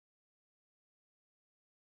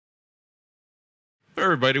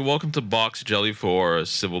everybody, welcome to Box Jelly for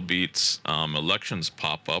Civil Beats elections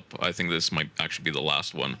pop-up. I think this might actually be the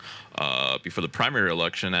last one before the primary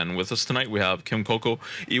election. And with us tonight, we have Kim Coco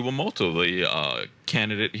Iwamoto, the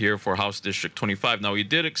candidate here for House District 25. Now, he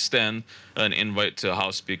did extend an invite to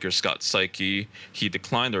House Speaker Scott Saiki. He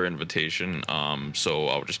declined our invitation, so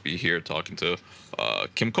I'll just be here talking to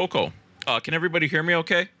Kim Coco. Can everybody hear me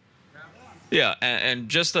okay? Yeah, and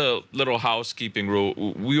just a little housekeeping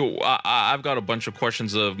rule. I've got a bunch of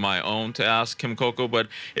questions of my own to ask Kim Coco, but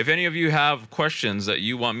if any of you have questions that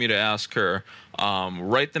you want me to ask her,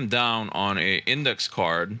 write them down on a index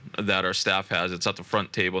card that our staff has. It's at the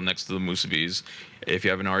front table next to the musubis, if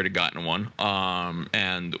you haven't already gotten one.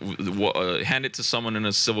 And hand it to someone in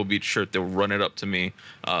a Civil Beat shirt. They'll run it up to me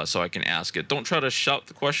so I can ask it. Don't try to shout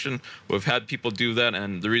the question. We've had people do that,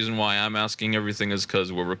 and the reason why I'm asking everything is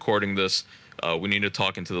because we're recording this. We need to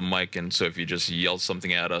talk into the mic, and so if you just yell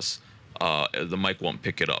something at us, the mic won't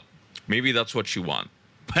pick it up. Maybe that's what you want,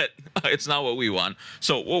 but it's not what we want.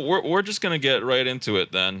 So we're just going to get right into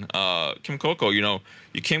it then. Kim Coco, you know,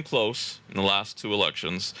 you came close in the last two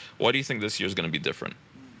elections. Why do you think this year's going to be different?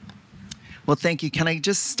 Well, thank you. Can I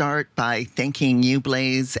just start by thanking you,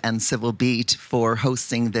 Blaze, and Civil Beat for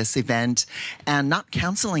hosting this event and not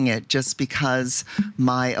canceling it just because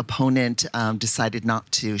my opponent decided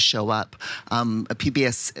not to show up.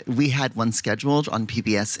 PBS, we had one scheduled on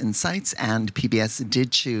PBS Insights, and PBS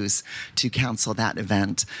did choose to cancel that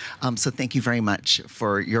event. So thank you very much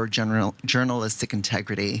for your journalistic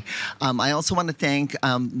integrity. I also want to thank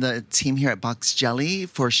the team here at Box Jelly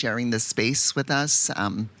for sharing this space with us.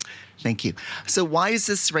 Thank you. So why is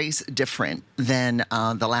this race different than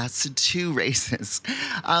the last two races?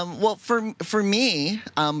 Well, for me,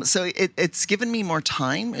 so it's given me more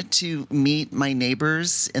time to meet my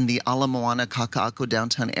neighbors in the Ala Moana, Kakaako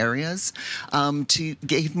downtown areas.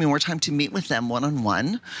 Gave me more time to meet with them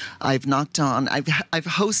one-on-one. I've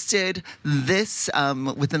hosted this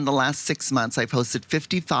within the last 6 months. I've hosted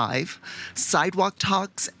 55 sidewalk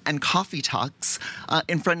talks and coffee talks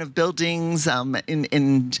in front of buildings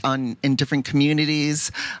in different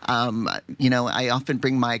communities. You know, I often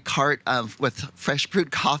bring my cart with fresh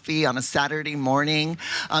brewed coffee on a Saturday morning.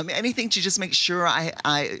 Anything to just make sure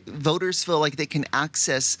voters feel like they can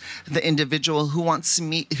access the individual who wants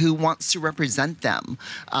to represent them.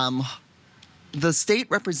 The state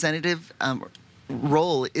representative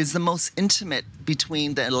role is the most intimate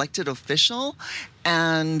between the elected official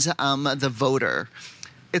and the voter.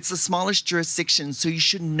 It's the smallest jurisdiction, so you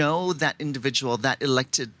should know that individual, that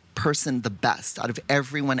elected person, the best out of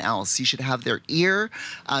everyone else. You should have their ear.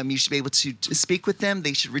 You should be able to speak with them.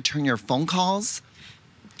 They should return your phone calls.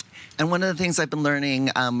 And one of the things I've been learning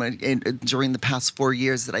during the past 4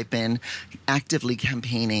 years that I've been actively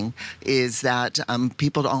campaigning is that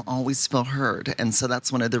people don't always feel heard. And so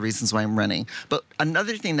that's one of the reasons why I'm running. But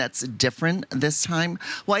another thing that's different this time,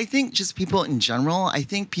 well, I think just people in general, I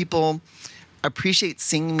think people appreciate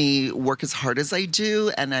seeing me work as hard as I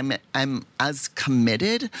do, and I'm as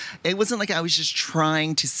committed. It wasn't like I was just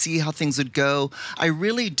trying to see how things would go. I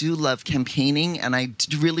really do love campaigning, and I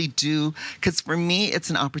really do, because for me,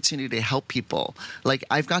 it's an opportunity to help people. Like,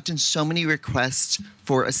 I've gotten so many requests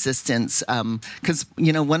for assistance, because,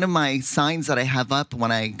 you know, one of my signs that I have up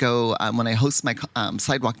when I go, when I host my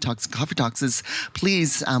sidewalk talks and coffee talks is,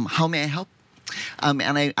 please, how may I help?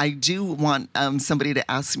 And I do want somebody to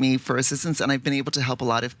ask me for assistance, and I've been able to help a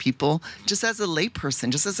lot of people just as a layperson,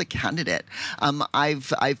 just as a candidate.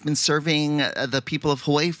 I've been serving the people of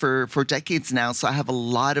Hawaii for decades now, so I have a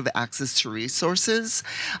lot of access to resources.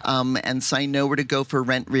 And so I know where to go for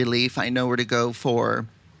rent relief. I know where to go for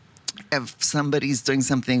if somebody's doing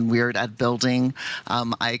something weird at building,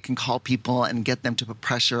 I can call people and get them to put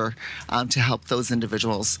pressure to help those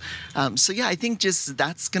individuals. So yeah, I think just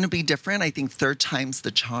that's going to be different. I think third time's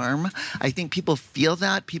the charm. I think people feel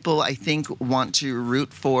that. People, I think, want to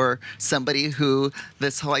root for somebody who,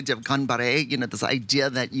 this whole idea of ganbare, you know, this idea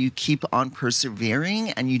that you keep on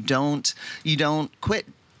persevering and you don't quit,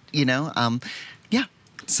 you know. Yeah.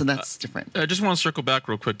 So that's different. I just want to circle back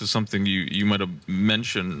real quick to something you might have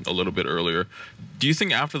mentioned a little bit earlier. Do you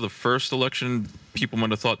think after the first election, people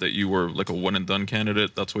might have thought that you were like a one-and-done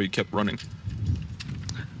candidate? That's why you kept running?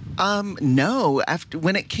 No,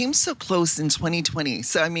 when it came so close in 2020,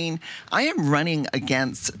 so I mean, I am running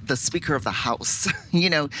against the Speaker of the House.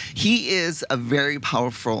 You know, he is a very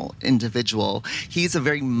powerful individual. He's a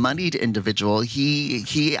very moneyed individual.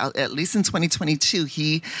 He at least in 2022,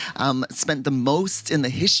 he spent the most in the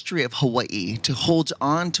history of Hawaii to hold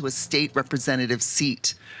on to a state representative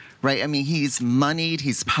seat right? I mean, he's moneyed,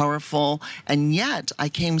 he's powerful, and yet I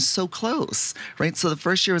came so close, right? So the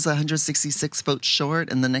first year was 166 votes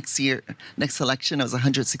short, and the next election, I was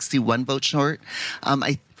 161 votes short.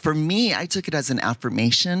 For me, I took it as an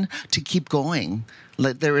affirmation to keep going.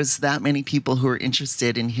 Like, there is that many people who are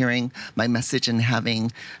interested in hearing my message and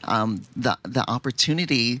having the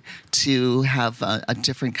opportunity to have a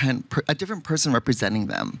different person representing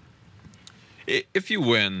them. If you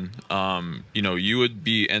win, you would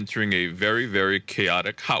be entering a very, very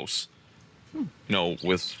chaotic house.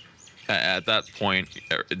 With at that point,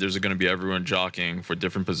 there's going to be everyone jockeying for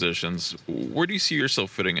different positions. Where do you see yourself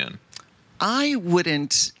fitting in? I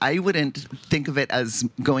wouldn't think of it as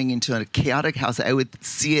going into a chaotic house. I would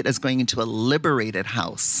see it as going into a liberated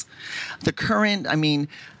house.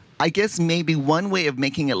 I guess maybe one way of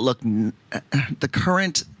making it look, the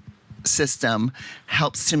current system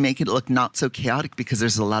helps to make it look not so chaotic because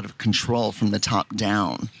there's a lot of control from the top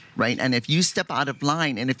down, right? And if you step out of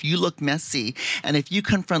line and if you look messy and if you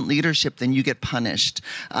confront leadership, then you get punished.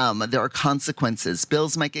 There are consequences.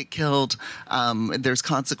 Bills might get killed. There's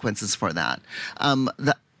consequences for that.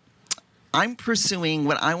 I'm pursuing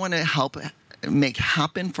what I want to help make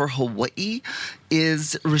happen for Hawaii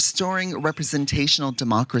is restoring representational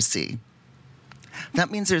democracy.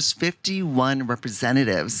 That means there's 51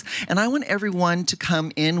 representatives, and I want everyone to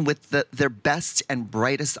come in with their best and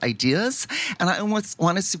brightest ideas, and I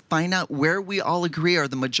want us to find out where we all agree or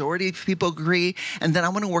the majority of people agree, and then I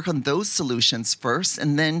want to work on those solutions first,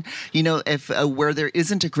 and then, if where there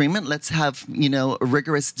isn't agreement, let's have, a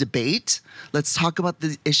rigorous debate. Let's talk about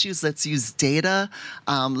the issues. Let's use data.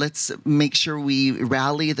 Let's make sure we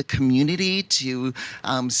rally the community to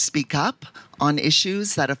speak up on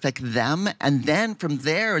issues that affect them, and then from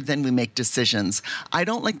there, then we make decisions. I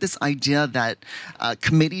don't like this idea that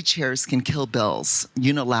committee chairs can kill bills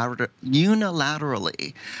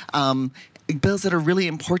unilaterally. Bills that are really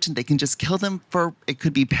important, they can just kill them for, it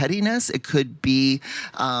could be pettiness, it could be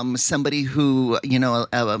somebody who,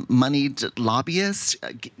 a moneyed lobbyist,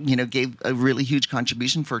 gave a really huge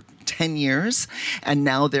contribution for 10 years, and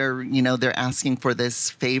now they're asking for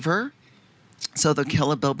this favor. So they'll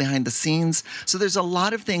kill a bill behind the scenes. So there's a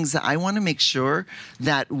lot of things that I want to make sure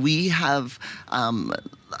that we have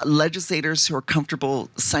legislators who are comfortable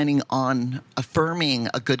signing on, affirming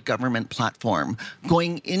a good government platform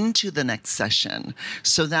going into the next session,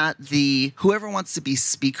 so that whoever wants to be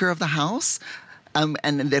Speaker of the House,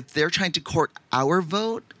 and if they're trying to court our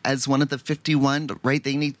vote as one of the 51, right,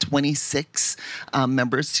 they need 26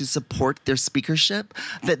 members to support their speakership,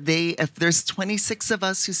 if there's 26 of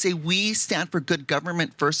us who say we stand for good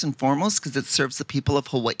government first and foremost because it serves the people of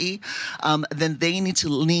Hawaii, then they need to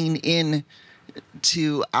lean in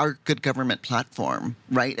to our good government platform,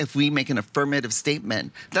 right? If we make an affirmative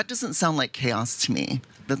statement, that doesn't sound like chaos to me.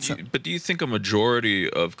 But do you think a majority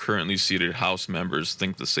of currently seated House members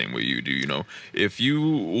think the same way you do? If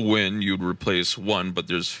you win, you'd replace one, but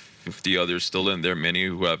there's 50 others still in there, many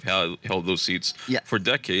who have held those seats for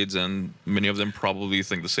decades, and many of them probably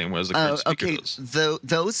think the same way as the current speaker does.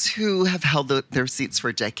 Those who have held their seats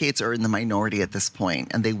for decades are in the minority at this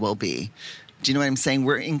point, and they will be. Do you know what I'm saying?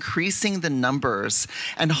 We're increasing the numbers,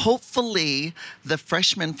 and hopefully the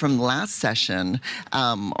freshmen from last session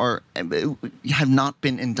have not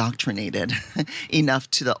been indoctrinated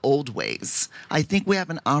enough to the old ways. I think we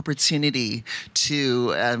have an opportunity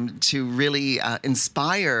to really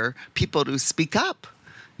inspire people to speak up.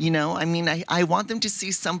 I want them to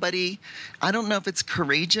see somebody, I don't know if it's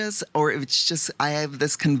courageous or if it's just I have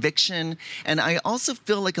this conviction. And I also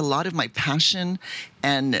feel like a lot of my passion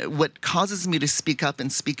and what causes me to speak up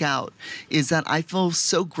and speak out is that I feel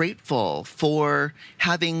so grateful for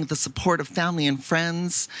having the support of family and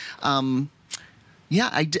friends.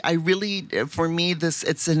 I really, for me,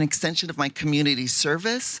 it's an extension of my community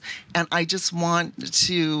service, and I just want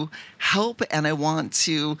to help, and I want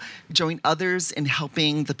to join others in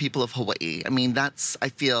helping the people of Hawaii. I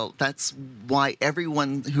feel that's why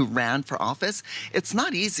everyone who ran for office, it's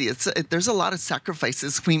not easy. There's a lot of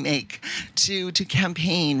sacrifices we make to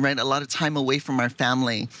campaign, right? A lot of time away from our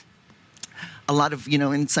family. A lot of,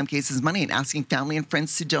 in some cases, money, and asking family and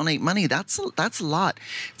friends to donate money. That's a lot.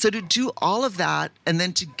 So to do all of that and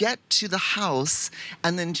then to get to the House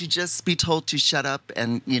and then to just be told to shut up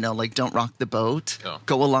and, don't rock the boat,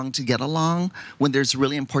 go along to get along when there's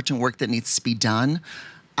really important work that needs to be done.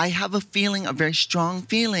 I have a very strong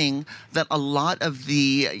feeling that a lot of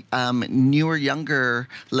the newer, younger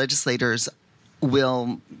legislators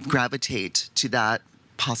will gravitate to that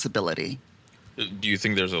possibility. Do you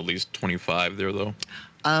think there's at least 25 there, though?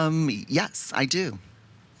 Yes, I do.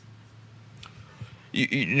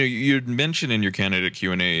 You'd mentioned in your candidate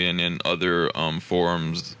Q&A and in other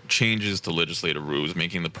forums changes to legislative rules,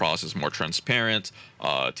 making the process more transparent,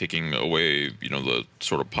 taking away the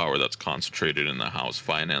sort of power that's concentrated in the House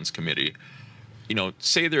Finance Committee.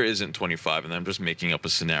 Say there isn't 25, and I'm just making up a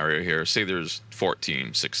scenario here. Say there's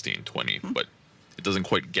 14, 16, 20, but it doesn't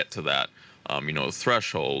quite get to that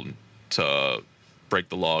threshold to break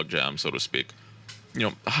the log jam, so to speak.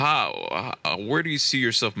 Where do you see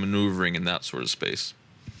yourself maneuvering in that sort of space?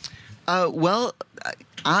 Well,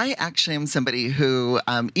 I actually am somebody who,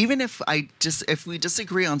 even if we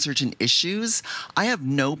disagree on certain issues, I have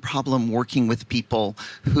no problem working with people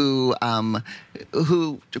who,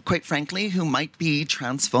 quite frankly, who might be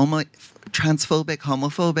transphobic,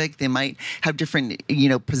 homophobic. They might have different,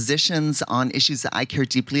 positions on issues that I care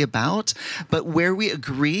deeply about. But where we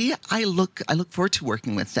agree, I look forward to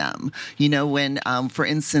working with them. When, for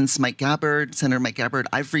instance, Senator Mike Gabbard,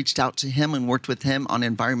 I've reached out to him and worked with him on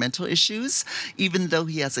environmental issues, even though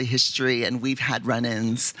he has a history and we've had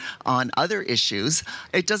run-ins on other issues.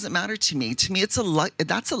 It doesn't matter to me. To me,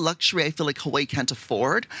 that's a luxury I feel like Hawaii can't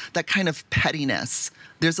afford. That kind of pettiness.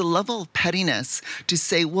 There's a level of pettiness to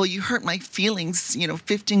say, well, you hurt my feelings,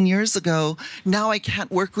 15 years ago. Now I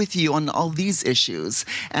can't work with you on all these issues.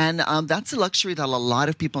 And that's a luxury that a lot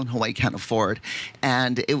of people in Hawaii can't afford.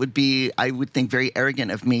 And it would be, I would think, very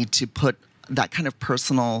arrogant of me to put that kind of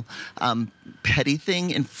personal petty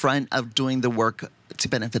thing in front of doing the work to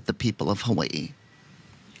benefit the people of Hawaii.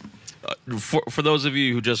 For those of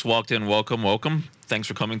you who just walked in, welcome. Thanks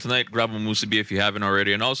for coming tonight. Grab a musubi if you haven't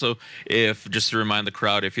already. And also, just to remind the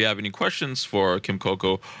crowd, if you have any questions for Kim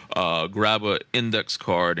Coco, grab an index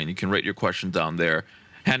card and you can write your question down there.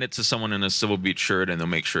 Hand it to someone in a Civil Beat shirt and they'll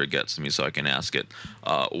make sure it gets to me so I can ask it.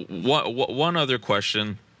 One other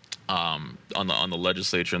question on the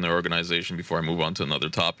legislature and the organization before I move on to another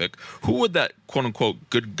topic. Who would that quote-unquote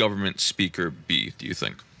good government speaker be, do you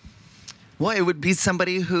think? Well, it would be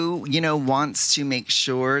somebody who, wants to make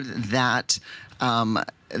sure that,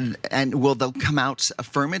 they'll come out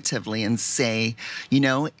affirmatively and say,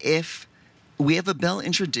 if we have a bill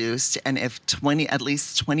introduced and if at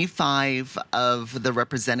least 25 of the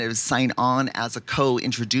representatives sign on as a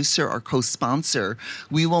co-introducer or co-sponsor,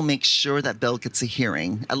 we will make sure that bill gets a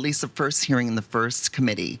hearing, at least the first hearing in the first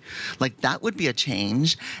committee. Like, that would be a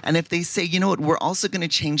change. And if they say, we're also going to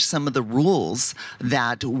change some of the rules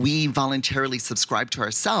that we voluntarily subscribe to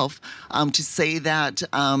ourselves, to say that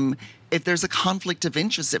if there's a conflict of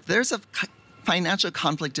interest, if there's a financial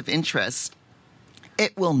conflict of interest,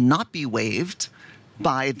 it will not be waived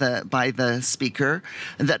by the speaker.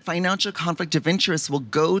 That financial conflict of interest will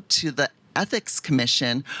go to the Ethics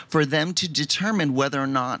Commission for them to determine whether or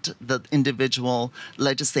not the individual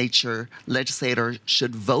legislator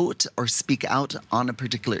should vote or speak out on a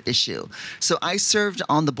particular issue. So I served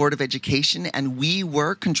on the Board of Education, and we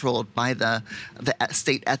were controlled by the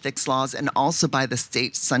state ethics laws and also by the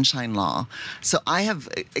state sunshine law. So I have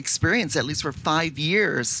experience, at least for 5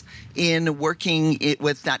 years, in working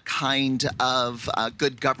with that kind of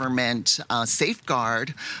good government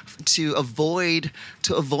safeguard to avoid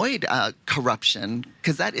corruption,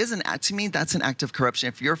 because that is to me, that's an act of corruption.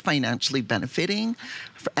 If you're financially benefiting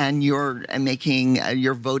and you're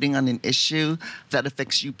voting on an issue that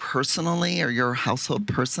affects you personally or your household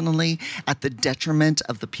personally at the detriment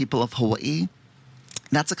of the people of Hawaii,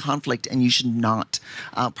 that's a conflict, and you should not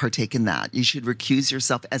partake in that. You should recuse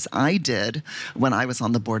yourself, as I did when I was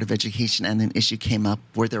on the Board of Education and an issue came up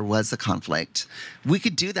where there was a conflict. We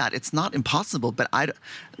could do that. It's not impossible, but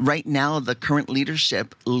right now the current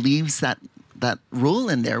leadership leaves that rule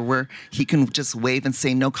in there where he can just waive and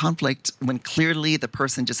say no conflict when clearly the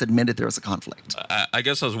person just admitted there was a conflict. I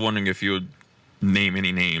guess I was wondering if you would name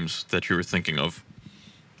any names that you were thinking of.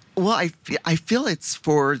 Well, I feel it's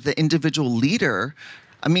for the individual leader.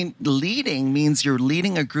 I mean, leading means you're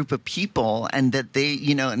leading a group of people, and that they,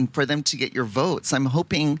 and for them to get your votes. I'm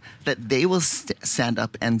hoping that they will stand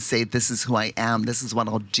up and say, this is who I am, this is what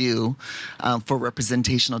I'll do for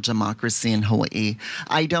representational democracy in Hawaii.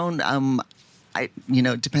 I don't,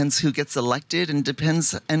 it depends who gets elected and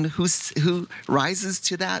depends and who rises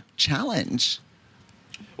to that challenge.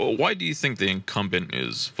 Well, why do you think the incumbent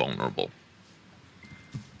is vulnerable?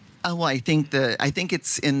 Well, I think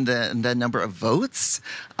it's in the number of votes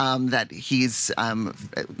that he's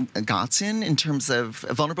gotten in terms of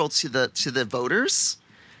vulnerable to the voters.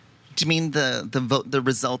 Do you mean the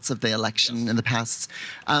results of the election in the past?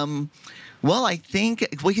 Well, I think,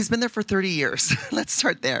 well, he's been there for 30 years. Let's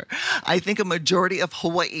start there. I think a majority of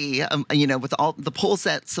Hawaii, with all the polls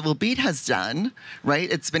that Civil Beat has done,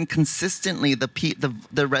 right, it's been consistently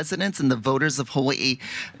the residents and the voters of Hawaii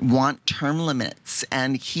want term limits.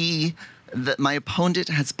 And my opponent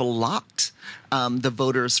has blocked the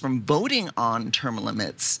voters from voting on term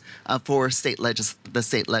limits for the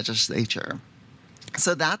state legislature.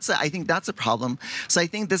 So I think that's a problem. So I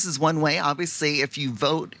think this is one way. Obviously, if you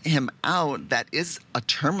vote him out, that is a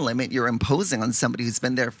term limit you're imposing on somebody who's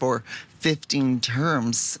been there for 15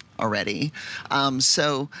 terms already.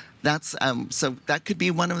 So that could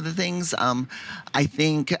be one of the things. I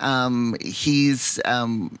think he's.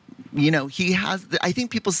 He has. I think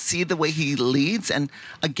people see the way he leads, and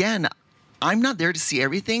again, I'm not there to see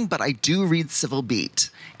everything, but I do read Civil Beat.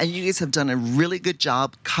 And you guys have done a really good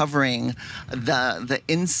job covering the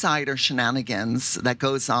insider shenanigans that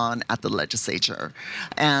goes on at the legislature.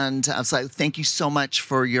 And so I thank you so much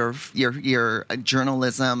for your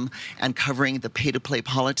journalism and covering the pay-to-play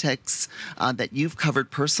politics that you've covered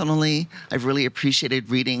personally. I've really appreciated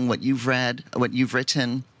reading what you've read, what you've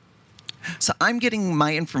written. So I'm getting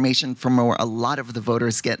my information from where a lot of the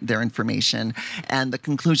voters get their information, and the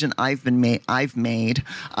conclusion I've made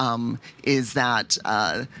is that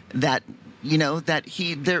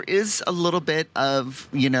there is a little bit of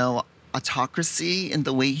autocracy in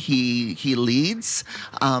the way he leads,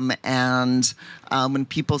 and when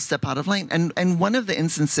people step out of line. And one of the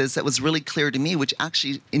instances that was really clear to me, which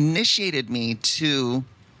actually initiated me to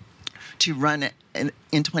run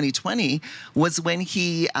in 2020, was when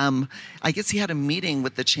he had a meeting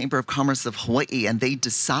with the Chamber of Commerce of Hawaii, and they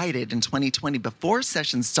decided in 2020, before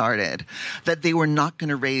session started, that they were not going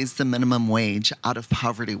to raise the minimum wage out of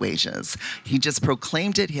poverty wages. He just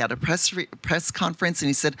proclaimed it. He had a press conference, and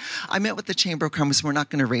he said, I met with the Chamber of Commerce. We're not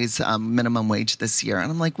going to raise minimum wage this year.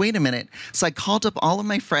 And I'm like, wait a minute. So I called up all of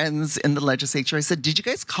my friends in the legislature. I said, did you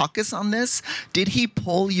guys caucus on this? Did he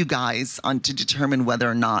poll you guys on to determine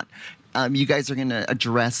whether or not you guys are going to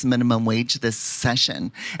address minimum wage this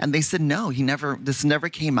session? And they said, no, this never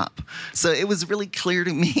came up. So it was really clear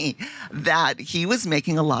to me that he was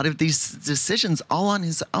making a lot of these decisions all on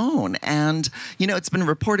his own. And, it's been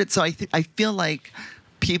reported. So I feel like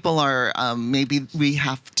people are, maybe we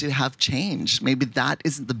have to have change. Maybe that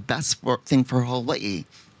isn't the best thing for Hawaii.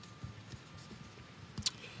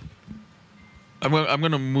 I'm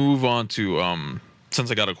going to move on to... since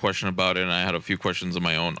I got a question about it, and I had a few questions of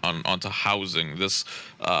my own onto housing. This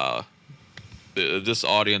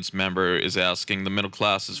audience member is asking, the middle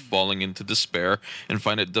class is falling into despair and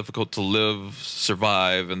find it difficult to live,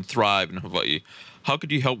 survive, and thrive in Hawaii. How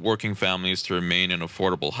could you help working families to remain in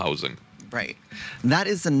affordable housing? Right. That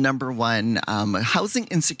is the number one. Housing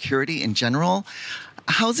insecurity in general.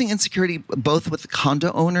 Housing insecurity, both with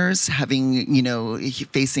condo owners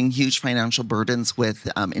facing huge financial burdens with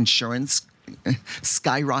insurance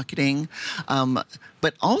skyrocketing,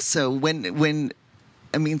 but also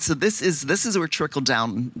so this is where trickle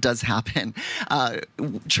down does happen.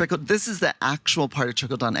 This is the actual part of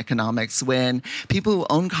trickle down economics, when people who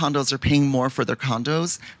own condos are paying more for their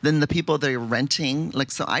condos than the people they're renting.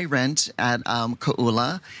 Like, so I rent at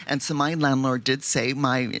Kō'ula, and so my landlord did say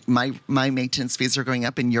my maintenance fees are going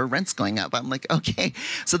up and your rent's going up. I'm like, okay,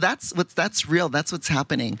 so that's real. That's what's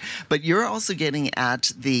happening. But you're also getting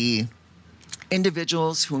at the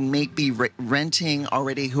individuals who may be renting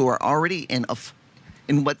already, who are already in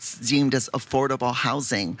what's deemed as affordable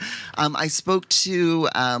housing. I spoke to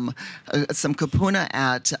some kapuna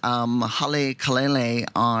at Hale Kalele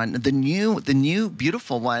on the new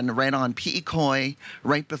beautiful one right on Pi'ikoi,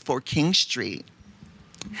 right before King Street.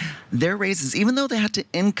 Their raises, even though they had to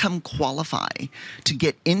income qualify to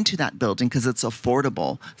get into that building because it's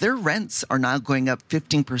affordable, their rents are now going up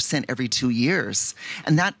 15% every 2 years.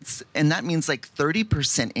 And that means like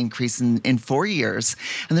 30% increase in 4 years.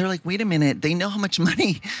 And they're like, wait a minute, they know how much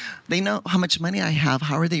money I have.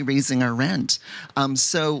 How are they raising our rent?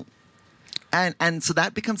 So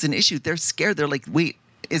that becomes an issue. They're scared. They're like, wait,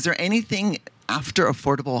 is there anything after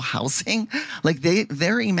affordable housing? Like,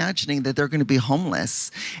 they're imagining that they're going to be homeless.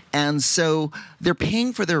 And so they're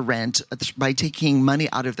paying for their rent by taking money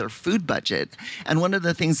out of their food budget. And one of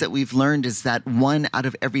the things that we've learned is that 1 out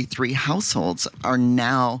of every 3 households are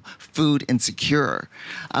now food insecure,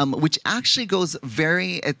 which actually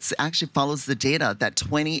actually follows the data that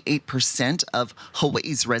 28% of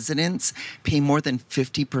Hawaii's residents pay more than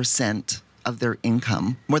 50% of their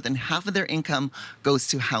income. More than half of their income goes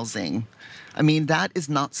to housing. I mean, that is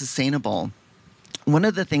not sustainable. one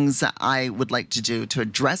of the things that I would like to do to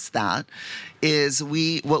address that is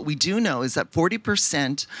what we do know is that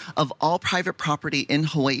 40% of all private property in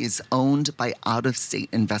Hawaii is owned by out-of-state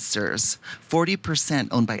investors. 40%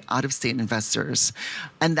 owned by out-of-state investors.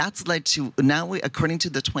 And that's led to, now according to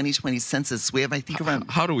the 2020 census, we have, I think,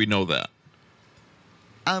 around... How do we know that?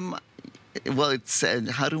 Well, it's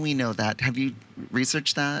how do we know that? Have you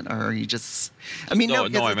researched that, or are you just? I mean, no.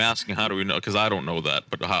 I'm asking, how do we know? Because I don't know that.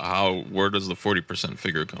 But where does the 40%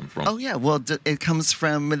 figure come from? Oh yeah, well, it comes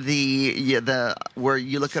from the where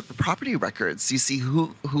you look up the property records. You see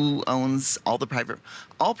who owns all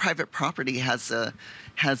private property has a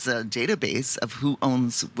database of who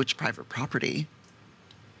owns which private property.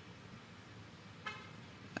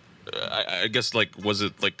 I guess, like, was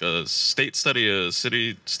it like a state study, a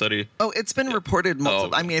city study? Oh, it's been reported multiple. Oh,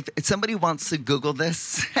 okay. I mean, if somebody wants to Google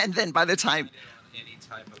this, and then by the time... Any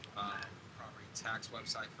type of property tax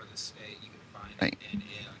website for the state, you can find right. it,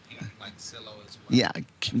 and like Zillow as well. Yeah,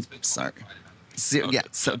 sorry. Yeah,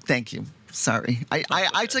 so thank you. Sorry.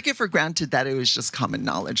 I took it for granted that it was just common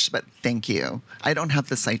knowledge, but thank you. I don't have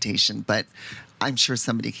the citation, but I'm sure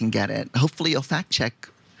somebody can get it. Hopefully you'll fact check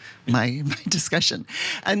my discussion.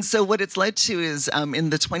 And so what it's led to is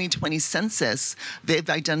in the 2020 census, they've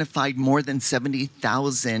identified more than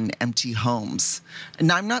 70,000 empty homes.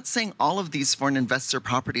 Now, I'm not saying all of these foreign investor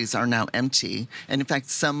properties are now empty. And in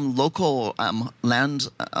fact, some local land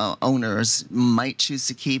owners might choose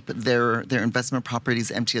to keep their investment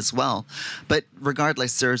properties empty as well. But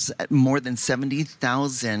regardless, there's more than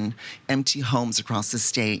 70,000 empty homes across the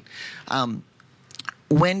state.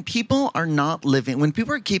 When people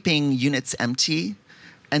are keeping units empty,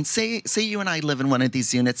 and say you and I live in one of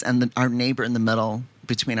these units and our neighbor in the middle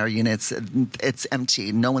between our units, it's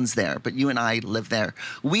empty, no one's there, but you and I live there.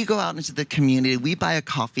 We go out into the community, we buy a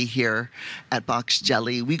coffee here at Box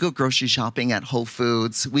Jelly, we go grocery shopping at Whole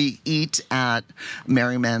Foods, we eat at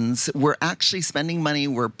Merriman's. We're actually spending money,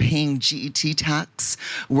 we're paying GET tax,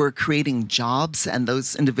 we're creating jobs, and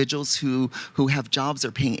those individuals who have jobs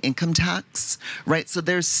are paying income tax, right? So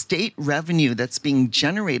there's state revenue that's being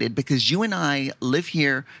generated because you and I live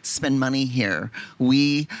here, spend money here,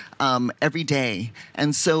 we every day.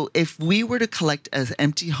 And so if we were to collect an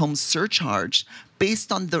empty home surcharge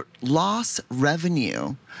based on the lost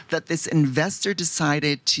revenue that this investor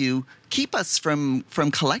decided to keep us from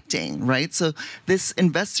collecting, right? So this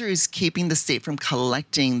investor is keeping the state from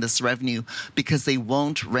collecting this revenue because they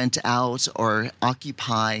won't rent out or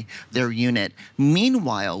occupy their unit.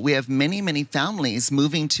 Meanwhile, we have many, many families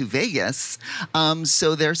moving to Vegas,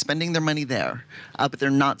 so they're spending their money there, but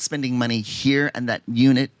they're not spending money here, and that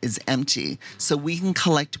unit is empty. So we can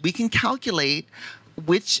calculate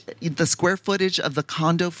the square footage of the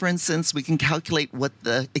condo, for instance. We can calculate what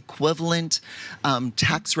the equivalent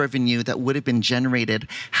tax revenue that would have been generated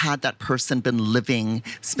had that person been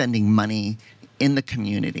spending money in the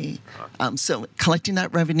community. So collecting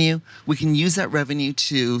that revenue, we can use that revenue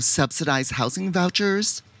to subsidize housing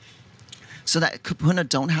vouchers so that Kupuna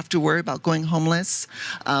don't have to worry about going homeless.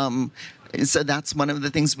 So that's one of the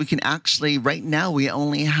things we can actually, right now, we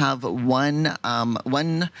only have one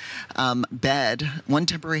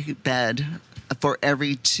temporary bed for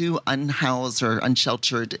every 2 unhoused or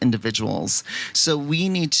unsheltered individuals. So we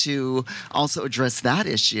need to also address that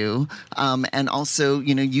issue, and also,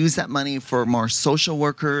 use that money for more social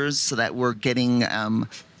workers so that we're getting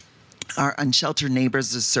our unsheltered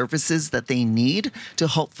neighbors the services that they need to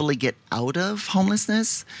hopefully get out of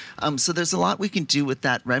homelessness. So there's a lot we can do with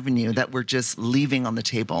that revenue that we're just leaving on the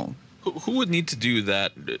table. Who would need to do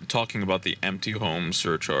that, talking about the empty home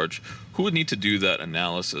surcharge, who would need to do that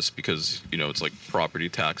analysis? Because, it's like property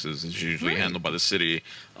taxes is usually handled by the city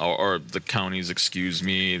or the counties,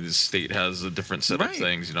 the state has a different set of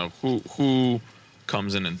things. Who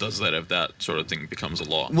comes in and does that if that sort of thing becomes a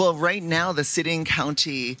law? Well, right now, the city and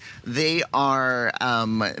county, they're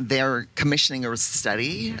commissioning a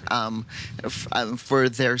study for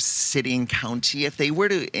their city and county. If they were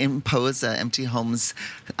to impose an empty homes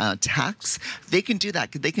tax, they can do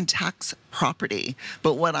that. They can tax property.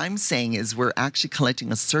 But what I'm saying is we're actually collecting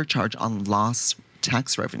a surcharge on lost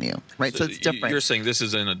tax revenue, right? So it's different. You're saying this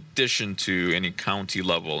is in addition to any county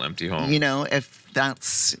level empty homes. If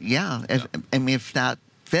that's, if that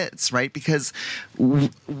fits, right? Because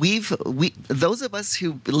those of us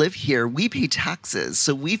who live here, we pay taxes.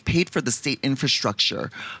 So we've paid for the state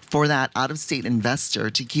infrastructure for that out-of-state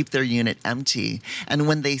investor to keep their unit empty. And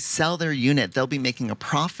when they sell their unit, they'll be making a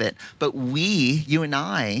profit. But you and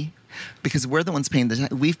I, because we're the ones paying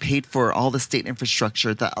we've paid for all the state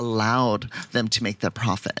infrastructure that allowed them to make that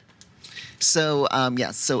profit. So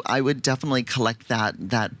so I would definitely collect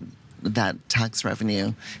that that tax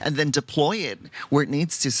revenue and then deploy it where it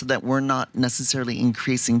needs to, so that we're not necessarily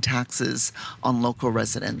increasing taxes on local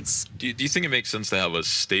residents. Do you think it makes sense to have a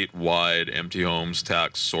statewide empty homes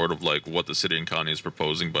tax, sort of like what the city and county is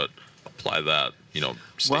proposing, but apply that,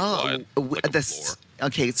 statewide, like a floor?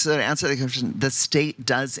 Okay, so to answer the question, the state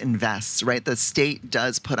does invest, right? The state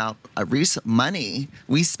does put out money.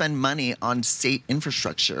 We spend money on state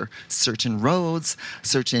infrastructure, certain roads,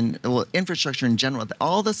 infrastructure in general.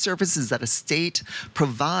 All the services that a state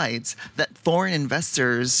provides that foreign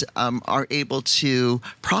investors are able to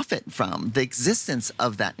profit from, the existence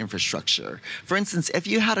of that infrastructure. For instance, if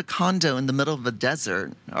you had a condo in the middle of the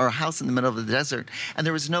desert or a house in the middle of the desert and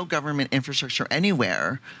there was no government infrastructure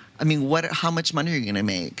anywhere, I mean, how much money are you going to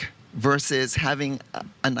make versus having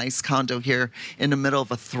a nice condo here in the middle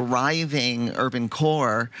of a thriving urban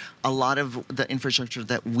core, a lot of the infrastructure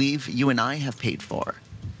that you and I have paid for?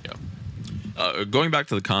 Yeah. Going back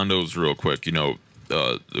to the condos real quick,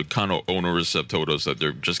 the condo owners have told us that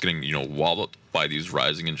they're just getting, walloped by these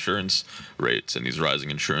rising insurance rates and these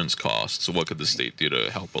rising insurance costs. So what could the state do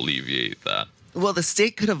to help alleviate that? Well, the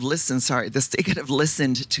state could have listened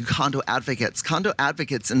to condo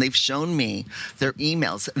advocates, and they've shown me their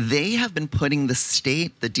emails. They have been putting the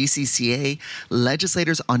state, the DCCA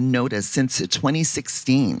legislators on notice since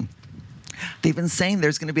 2016. They've been saying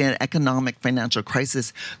there's going to be an economic financial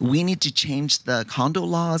crisis. We need to change the condo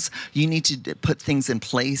laws. You need to put things in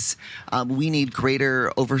place. We need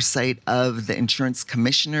greater oversight of the insurance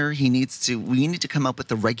commissioner. We need to come up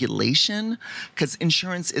with a regulation, because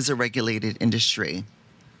insurance is a regulated industry.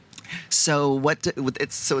 So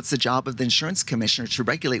it's the job of the insurance commissioner to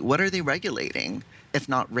regulate. What are they regulating, if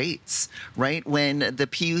not rates, right? When the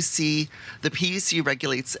PUC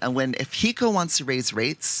regulates, if HECO wants to raise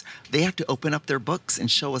rates, they have to open up their books and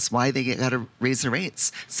show us why they got to raise the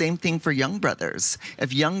rates. Same thing for Young Brothers.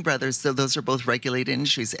 If Young Brothers, so those are both regulated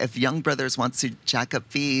industries, if Young Brothers wants to jack up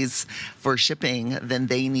fees for shipping, then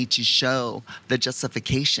they need to show the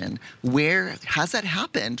justification. Where has that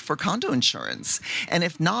happened for condo insurance? And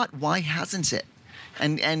if not, why hasn't it?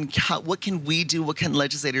 And what can we do? What can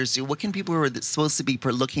legislators do? What can people who are supposed to be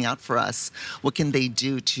looking out for us, what can they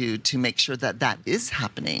do to make sure that is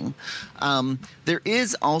happening? There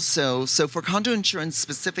is also, so for condo insurance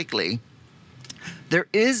specifically, there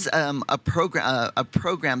is a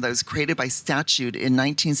program that was created by statute in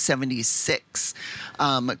 1976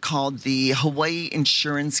 called the Hawaii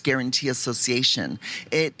Insurance Guarantee Association.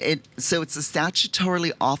 So it's a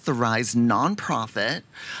statutorily authorized nonprofit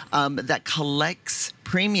that collects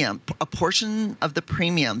a portion of the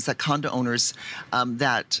premiums that condo owners,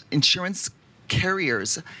 that insurance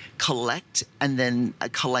carriers collect and then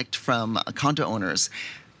collect from condo owners.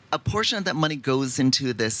 A portion of that money goes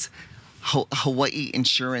into this Hawaii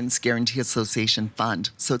Insurance Guarantee Association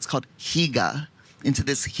fund. So it's called HIGA, into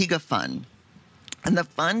this HIGA fund. And the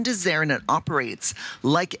fund is there and it operates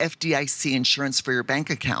like FDIC insurance for your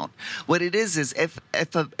bank account. What it is if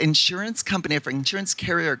an insurance company, if an insurance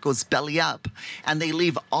carrier goes belly up and they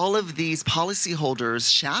leave all of these policyholders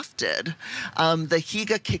shafted, the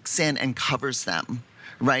HIGA kicks in and covers them.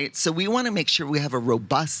 Right? So we want to make sure we have a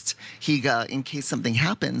robust HIGA in case something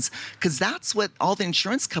happens, because that's what all the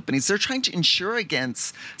insurance companies, they're trying to insure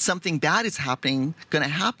against something bad is going to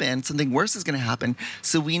happen, something worse is going to happen.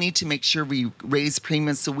 So we need to make sure we raise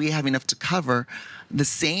premiums so we have enough to cover. The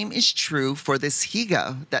same is true for this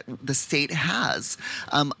HIGA that the state has.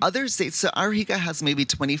 Other states, so our HIGA has maybe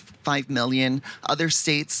 25 million. Other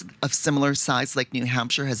states of similar size, like New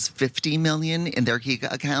Hampshire, has 50 million in their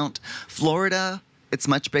HIGA account. Florida, it's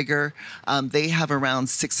much bigger. They have around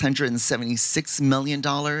 $676 million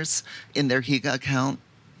in their HIGA account.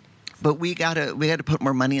 But we gotta put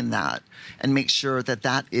more money in that and make sure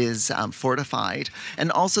that is fortified. And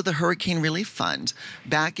also the Hurricane Relief Fund.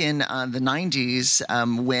 Back in the 90s,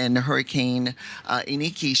 when Hurricane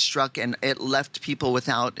Iniki struck and it left people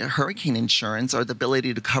without hurricane insurance or the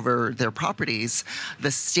ability to cover their properties, the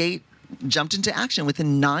state jumped into action.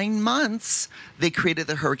 Within 9 months, they created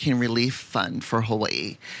the Hurricane Relief Fund for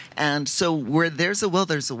Hawaii. And so where there's a will,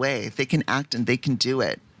 there's a way. They can act and they can do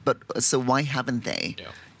it. But so why haven't they?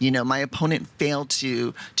 Yeah. My opponent failed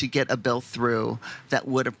to get a bill through that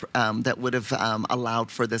would have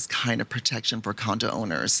allowed for this kind of protection for condo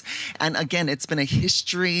owners. And again, it's been a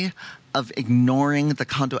history of ignoring the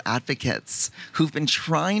condo advocates who've been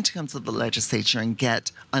trying to come to the legislature and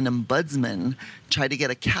get an ombudsman, try to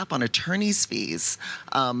get a cap on attorney's fees.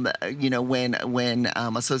 When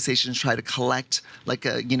associations try to collect like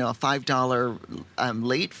a $5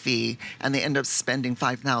 late fee and they end up spending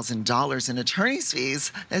 $5,000 in attorney's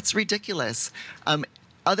fees, that's ridiculous.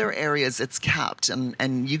 other areas it's capped,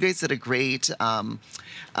 and you guys did a great thing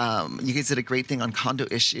on condo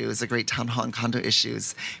issues, a great town hall on condo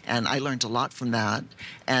issues, and I learned a lot from that.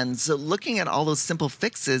 And so looking at all those simple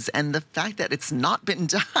fixes and the fact that it's not been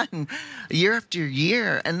done year after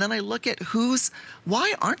year, and then I look at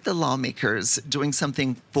why aren't the lawmakers doing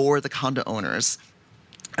something for the condo owners?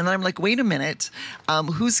 And I'm like, wait a minute,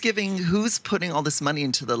 who's putting all this money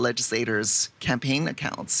into the legislators' campaign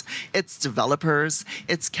accounts? It's developers,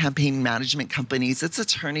 it's campaign management companies, it's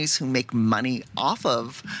attorneys who make money off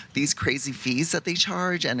of these crazy fees that they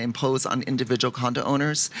charge and impose on individual condo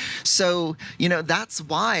owners. So, that's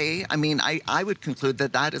why, I would conclude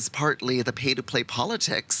that is partly the pay-to-play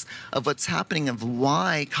politics of what's happening, of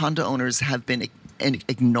why condo owners have been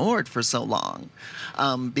ignored for so long,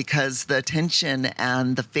 because the attention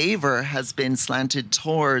and the favor has been slanted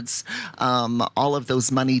towards all of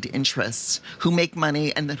those moneyed interests who make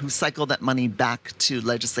money and then who cycle that money back to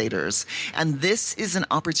legislators. And this is an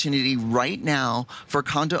opportunity right now for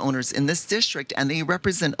condo owners in this district, and they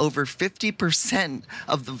represent over 50%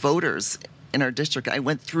 of the voters in our district. I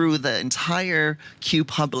went through the entire Q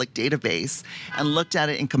Public database and looked at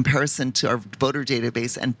it in comparison to our voter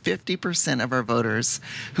database, and 50% of our voters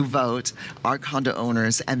who vote are condo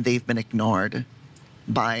owners, and they've been ignored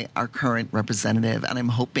by our current representative. And I'm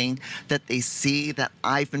hoping that they see that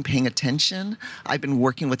I've been paying attention. I've been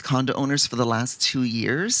working with condo owners for the last 2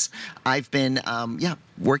 years. I've been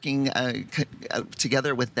working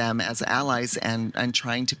together with them as allies and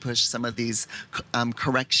trying to push some of these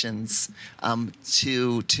corrections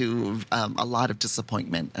to a lot of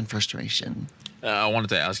disappointment and frustration. I wanted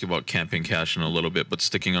to ask you about campaign cash in a little bit, but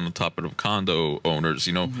sticking on the topic of condo owners,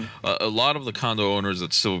 a lot of the condo owners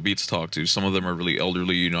that Civil Beats talk to, some of them are really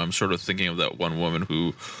elderly. I'm sort of thinking of that one woman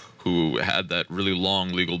who had that really long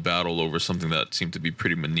legal battle over something that seemed to be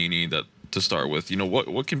pretty manini to start with.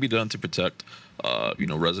 What can be done to protect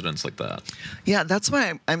residents like that? Yeah, that's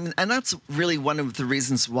why and that's really one of the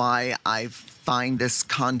reasons why I find this the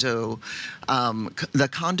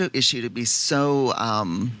condo issue to be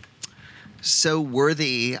so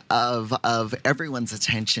worthy of everyone's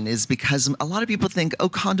attention, is because a lot of people think,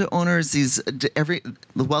 condo owners, the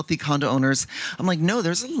wealthy condo owners. I'm like, no,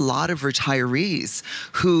 there's a lot of retirees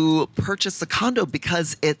who purchase the condo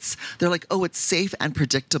because they're like, it's safe and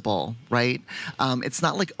predictable, right? It's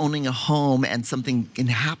not like owning a home and something can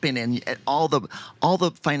happen and all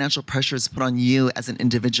the financial pressures put on you as an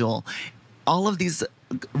individual. All these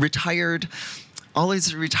retired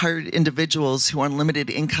individuals who are on limited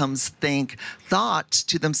incomes thought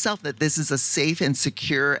to themselves that this is a safe and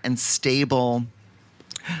secure and stable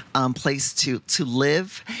place to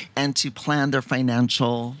live and to plan their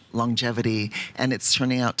financial longevity, and it's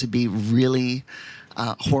turning out to be really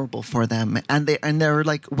horrible for them. And they're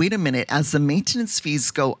like, wait a minute, as the maintenance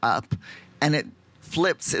fees go up, and it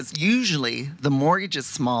flips, is usually the mortgage is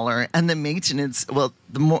smaller and the maintenance,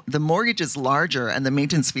 the mortgage is larger and the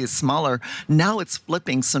maintenance fee is smaller. Now it's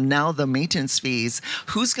flipping. So now the maintenance fees,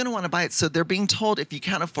 who's going to want to buy it? So they're being told, if you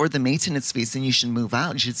can't afford the maintenance fees, then you should move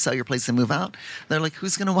out. You should sell your place and move out. They're like,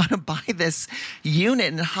 who's going to want to buy this unit,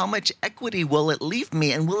 and how much equity will it leave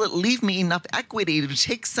me? And will it leave me enough equity to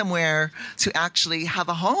take somewhere to actually have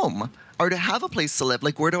a home or to have a place to live?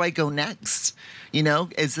 Like, where do I go next?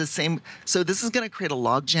 Is the same. So this is going to create a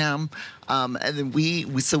logjam, and then we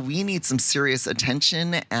need some serious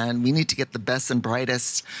attention, and we need to get the best and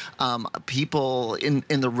brightest people in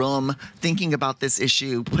the room thinking about this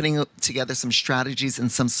issue, putting together some strategies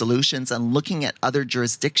and some solutions, and looking at other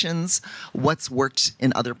jurisdictions, what's worked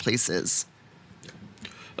in other places.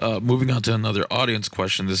 Moving on to another audience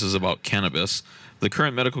question. This is about cannabis. The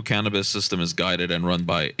current medical cannabis system is guided and run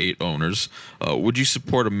by 8 owners. Would you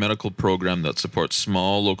support a medical program that supports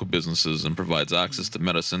small local businesses and provides access to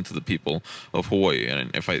medicine to the people of Hawaii?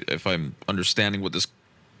 And if I'm understanding what this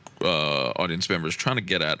audience member is trying to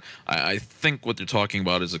get at, I think what they're talking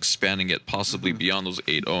about is expanding it possibly beyond those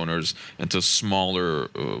 8 owners into smaller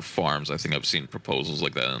farms. I think I've seen proposals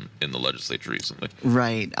like that in the legislature recently.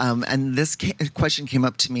 Right. And this question came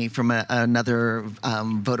up to me from another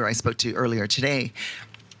voter I spoke to earlier today.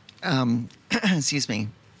 Excuse me.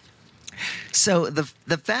 So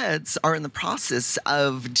the feds are in the process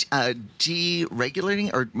of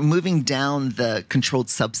deregulating or moving down the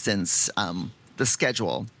controlled substance the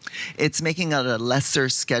schedule. It's making it a lesser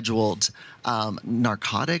scheduled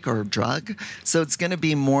narcotic or drug. So it's going to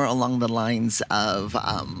be more along the lines of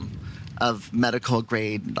medical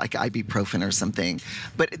grade, like ibuprofen or something.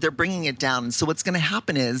 But they're bringing it down. So what's going to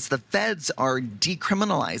happen is the feds are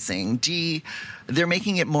decriminalizing. They're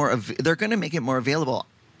making it more. They're going to make it more available.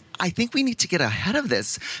 I think we need to get ahead of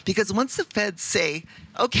this, because once the feds say,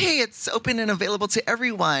 okay, it's open and available to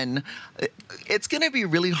everyone, it's going to be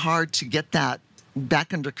really hard to get that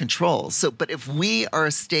back under control. So, but if we are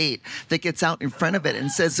a state that gets out in front of it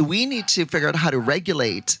and says, we need to figure out how to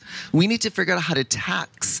regulate, we need to figure out how to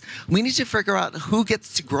tax, we need to figure out who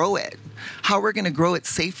gets to grow it, how we're going to grow it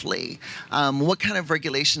safely, what kind of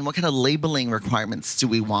regulation, what kind of labeling requirements do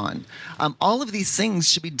we want? All of these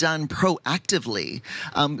things should be done proactively.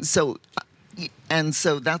 And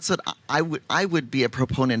so that's what I would be a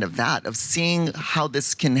proponent of, that, of seeing how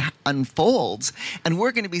this can unfold. And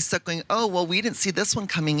we're going to be stuck going, oh, well, we didn't see this one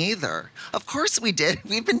coming either. Of course we did.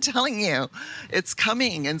 We've been telling you it's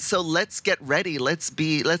coming. And so let's get ready. Let's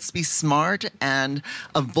be smart and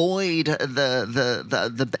avoid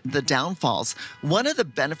the downfalls. One of the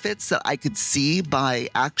benefits that I could see by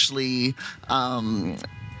actually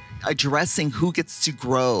addressing who gets to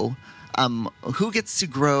grow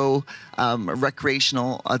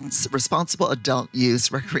recreational, responsible adult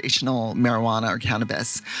use recreational marijuana or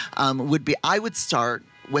cannabis would be, I would start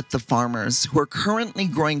with the farmers who are currently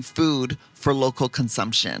growing food for local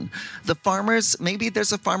consumption. The farmers, maybe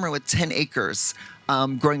there's a farmer with 10 acres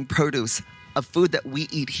growing produce of food that we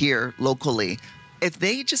eat here locally. If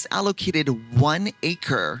they just allocated 1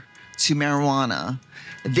 acre to marijuana,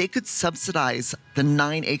 they could subsidize the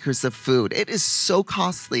 9 acres of food. It is so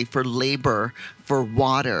costly for labor, for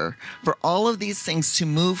water, for all of these things to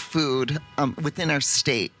move food within our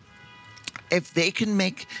state. If they can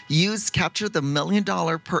capture the $1 million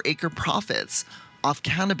per acre profits off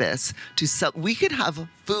cannabis we could have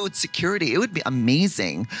food security. It would be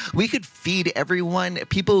amazing. We could feed everyone.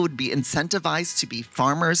 People would be incentivized to be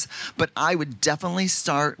farmers, but I would definitely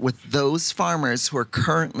start with those farmers who are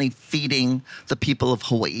currently feeding the people of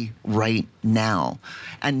Hawaii right now,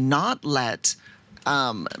 and not let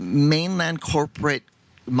mainland corporate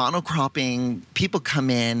monocropping people come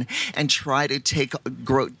in and try to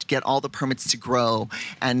get all the permits to grow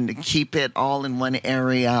and keep it all in one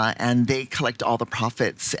area, and they collect all the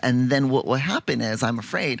profits. And then what will happen is, I'm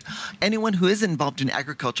afraid, anyone who is involved in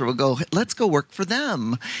agriculture will go, let's go work for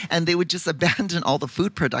them. And they would just abandon all the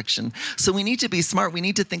food production. So we need to be smart. We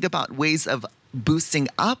need to think about ways of boosting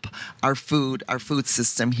up our food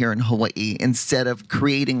system here in Hawaii, instead of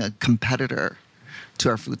creating a competitor to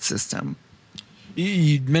our food system.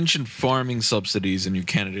 You mentioned farming subsidies in your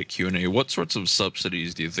candidate Q&A. What sorts of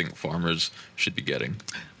subsidies do you think farmers should be getting?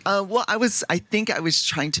 Well, I think I was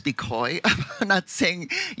trying to be coy. I'm not saying,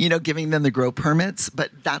 giving them the grow permits,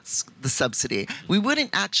 but that's the subsidy. We wouldn't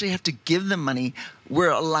actually have to give them money.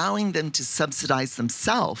 We're allowing them to subsidize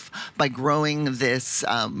themselves by growing this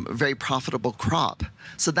very profitable crop.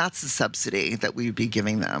 So that's the subsidy that we'd be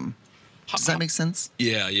giving them. Does that make sense?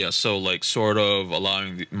 Yeah. So, like, sort of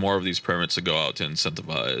allowing more of these permits to go out to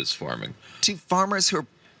incentivize farming. To farmers who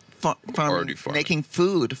are making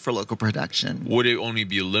food for local production. Would it only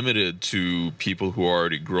be limited to people who are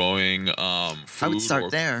already growing food? I would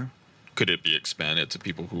start there. Could it be expanded to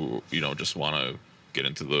people who, just want to get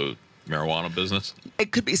into the marijuana business?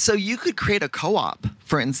 It could be. So you could create a co-op,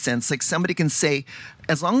 for instance. Like, somebody can say,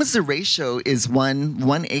 as long as the ratio is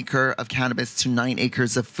one acre of cannabis to 9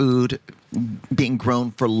 acres of food being grown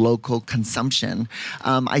for local consumption,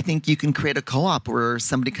 I think you can create a co-op where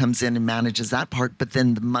somebody comes in and manages that part, but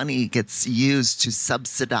then the money gets used to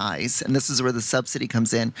subsidize, and this is where the subsidy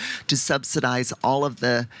comes in, to subsidize all of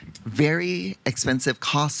the very expensive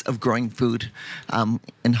costs of growing food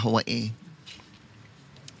in Hawaii.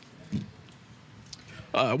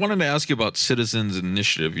 I wanted to ask you about Citizens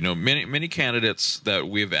Initiative. Many candidates that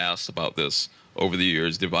we've asked about this over the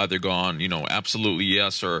years, they've either gone, absolutely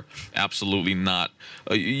yes or absolutely not.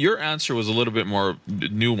 Your answer was a little bit more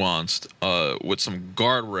nuanced, with some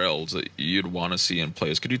guardrails that you'd want to see in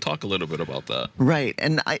place. Could you talk a little bit about that? Right.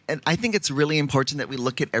 And I think it's really important that we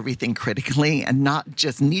look at everything critically and not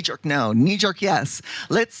just knee-jerk no, knee-jerk yes.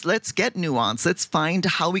 Let's get nuance. Let's find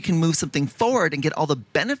how we can move something forward and get all the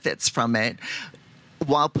benefits from it,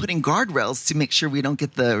 while putting guardrails to make sure we don't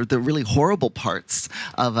get the really horrible parts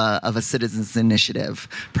of a citizens initiative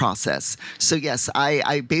process. So yes,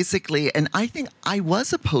 I basically, and I think I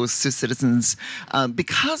was opposed to citizens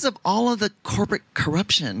because of all of the corporate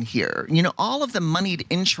corruption here, all of the moneyed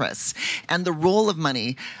interests and the role of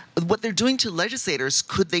money. What they're doing to legislators,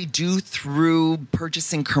 could they do through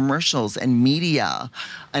purchasing commercials and media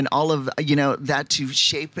and all of, that to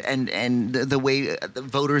shape and the way the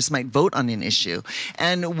voters might vote on an issue.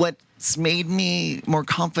 And what that's made me more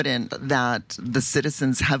confident that the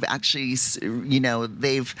citizens have actually,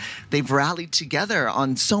 they've rallied together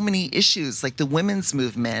on so many issues, like the women's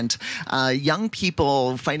movement, young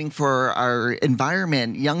people fighting for our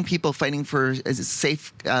environment, young people fighting for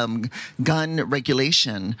safe gun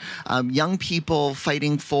regulation, young people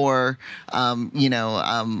fighting for,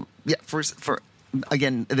 for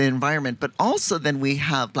again, the environment, but also then we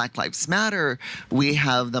have Black Lives Matter, we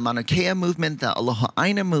have the Mauna Kea movement, the Aloha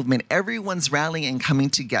Aina movement. Everyone's rallying and coming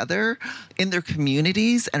together in their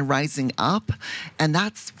communities and rising up. And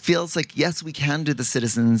that feels like, yes, we can do the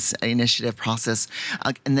citizens initiative process.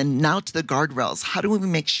 And then now to the guardrails. How do we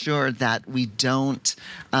make sure that we don't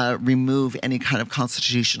remove any kind of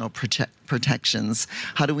constitutional protections?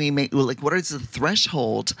 How do we make, like, what is the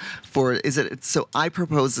threshold for, so I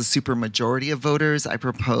propose a supermajority of voters. I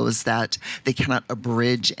propose that they cannot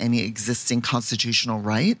abridge any existing constitutional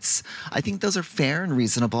rights. I think those are fair and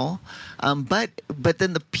reasonable. But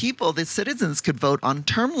then the citizens could vote on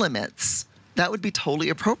term limits. That would be totally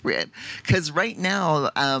appropriate. Because right now,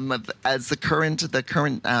 as the current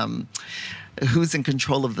who's in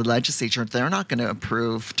control of the legislature, they're not going to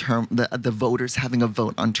approve the voters having a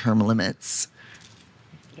vote on term limits.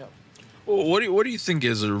 Yeah. Well, what do you think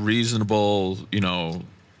is a reasonable,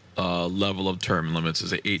 level of term limits?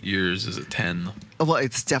 Is it 8 years? Is it 10? Well,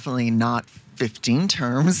 it's definitely not 15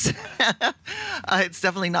 terms. It's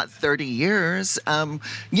definitely not 30 years.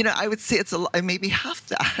 I would say it's maybe half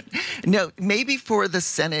that. No, maybe for the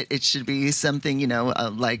Senate, it should be something,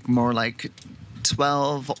 like more like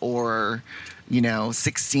 12 or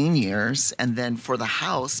 16 years, and then for the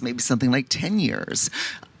House, maybe something like 10 years.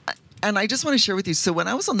 And I just want to share with you, so when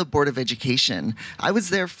I was on the Board of Education, I was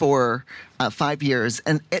there for 5 years,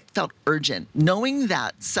 and it felt urgent, knowing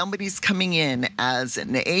that somebody's coming in as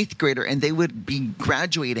an 8th grader and they would be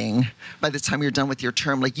graduating by the time you're done with your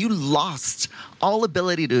term. Like, you lost all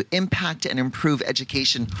ability to impact and improve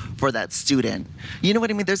education for that student. You know what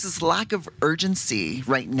I mean? There's this lack of urgency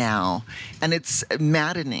right now, and it's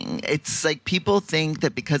maddening. It's like people think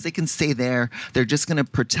that because they can stay there, they're just going to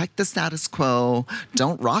protect the status quo,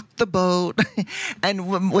 don't rock the boat.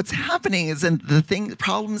 And what's happening is that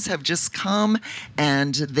problems have just come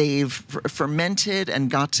and they've fermented and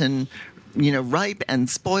gotten ripe and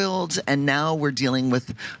spoiled, and now we're dealing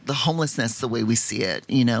with the homelessness the way we see it.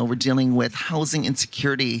 We're dealing with housing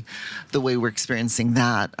insecurity the way we're experiencing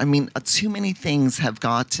that. I mean, too many things have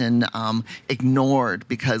gotten ignored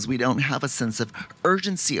because we don't have a sense of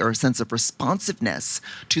urgency or a sense of responsiveness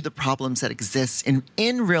to the problems that exist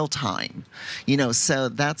in real time. So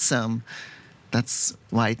that's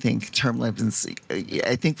why I think term limits,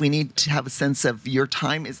 I think we need to have a sense of your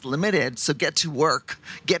time is limited, so get to work,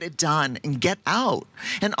 get it done, and get out.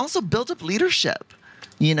 And also build up leadership.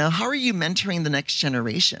 How are you mentoring the next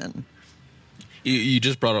generation? You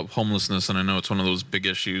just brought up homelessness, and I know it's one of those big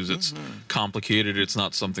issues. It's complicated. It's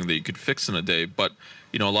not something that you could fix in a day. But,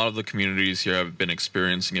 a lot of the communities here have been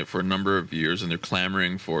experiencing it for a number of years, and they're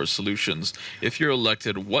clamoring for solutions. If you're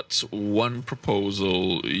elected, what's one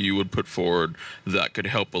proposal you would put forward that could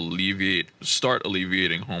help start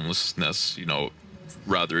alleviating homelessness,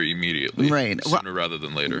 rather immediately, right? Sooner rather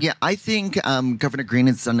than later. Yeah, I think Governor Green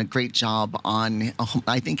has done a great job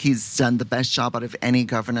I think he's done the best job out of any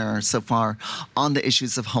governor so far on the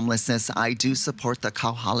issues of homelessness. I do support the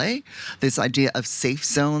kauhale, this idea of safe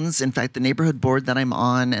zones. In fact, the neighborhood board that I'm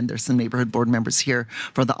on, and there's some neighborhood board members here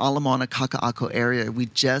for the Ala Moana Kakaako area, we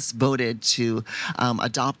just voted to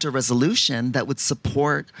adopt a resolution that would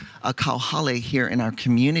support a kauhale here in our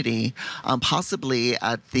community, possibly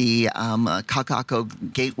at the Kakaako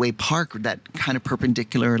Gateway Park that kind of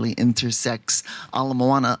perpendicularly intersects Ala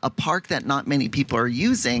Moana, a park that not many people are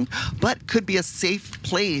using, but could be a safe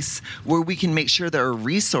place where we can make sure there are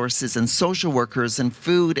resources and social workers and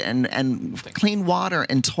food and clean water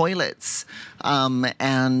and toilets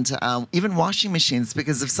and even washing machines.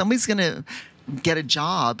 Because if somebody's going to get a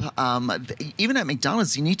job, even at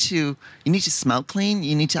McDonald's, you need to smell clean.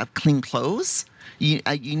 You need to have clean clothes. You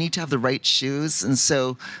need to have the right shoes. And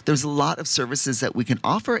so there's a lot of services that we can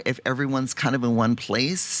offer if everyone's kind of in one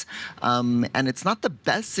place. And it's not the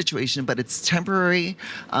best situation, but it's temporary.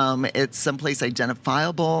 It's someplace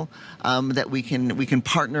identifiable that we can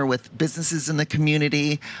partner with businesses in the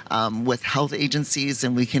community, with health agencies,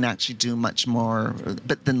 and we can actually do much more.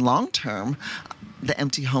 But then long term, the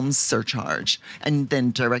empty homes surcharge, and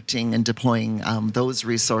then directing and deploying those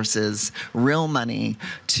resources, real money,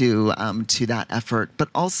 to that effort. But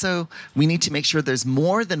also, we need to make sure there's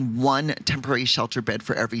more than one temporary shelter bed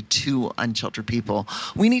for every 2 unsheltered people.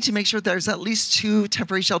 We need to make sure there's at least 2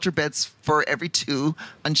 temporary shelter beds for every 2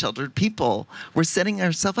 unsheltered people. We're setting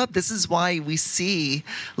ourselves up. This is why we see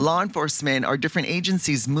law enforcement or different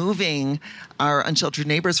agencies moving our unsheltered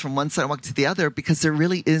neighbors from one sidewalk to the other, because there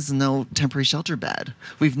really is no temporary shelter bed.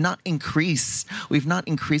 We've not increased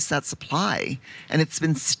that supply, and it's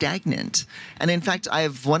been stagnant. And in fact, I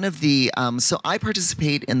have one of the, so I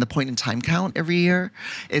participate in the point in time count every year.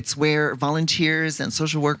 It's where volunteers and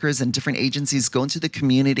social workers and different agencies go into the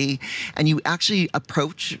community, and you actually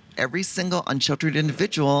approach every single unsheltered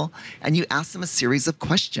individual and you ask them a series of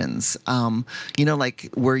questions. Like,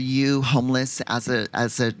 were you homeless as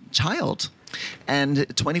a child? And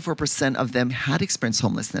 24% of them had experienced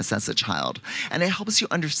homelessness as a child. And it helps you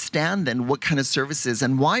understand then what kind of services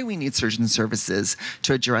and why we need certain services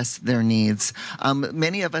to address their needs.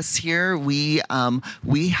 Many of us here, we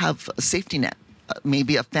have a safety net.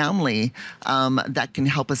 Maybe a family that can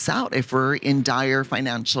help us out if we're in dire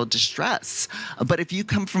financial distress. But if you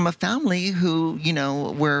come from a family who,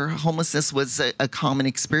 where homelessness was a common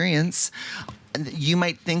experience, you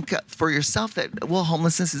might think for yourself that, well,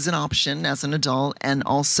 homelessness is an option as an adult, and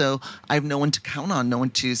also I have no one to count on, no one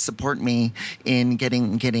to support me in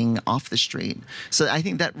getting off the street. So I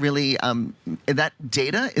think that really, that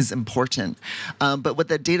data is important. But what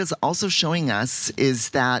that data is also showing us is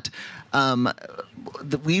that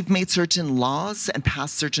we've made certain laws and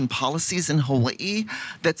passed certain policies in Hawaii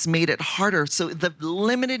that's made it harder. So the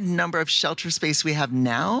limited number of shelter space we have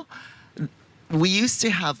now, we used to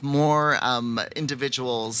have more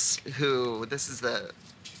individuals who,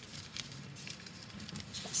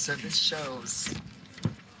 so this shows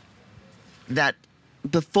that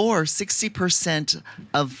before 60%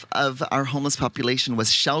 of our homeless population was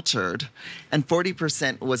sheltered and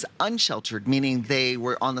 40% was unsheltered, meaning they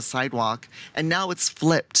were on the sidewalk, and now it's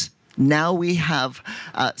flipped. Now we have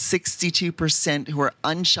 62% who are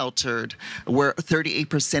unsheltered, where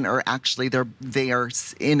 38% are actually they are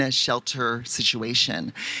in a shelter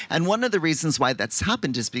situation. And one of the reasons why that's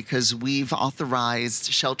happened is because we've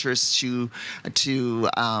authorized shelters to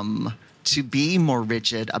be more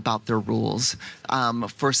rigid about their rules.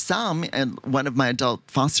 For some, and one of my adult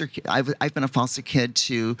foster kids, I've been a foster kid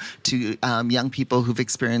to young people who've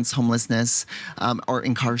experienced homelessness or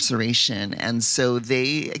incarceration, and so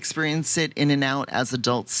they experience it in and out as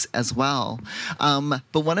adults as well.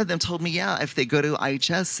 But one of them told me, if they go to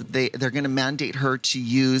IHS, they're going to mandate her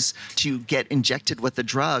to get injected with a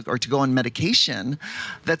drug or to go on medication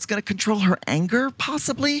that's going to control her anger,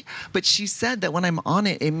 possibly. But she said that when I'm on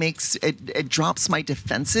it, it drops my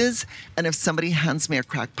defenses, and if somebody hands me a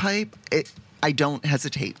crack pipe, I don't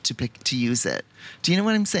hesitate to use it. Do you know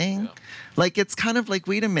what I'm saying? Yeah. Like, it's kind of like,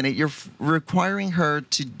 wait a minute, you're requiring her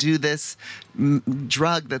to do this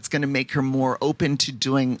drug that's going to make her more open to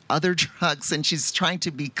doing other drugs, and she's trying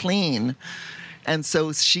to be clean. And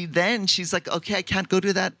so she's like, okay, I can't go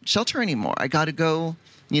to that shelter anymore. I got to go,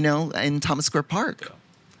 in Thomas Square Park. Yeah.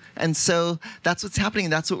 And so that's what's happening.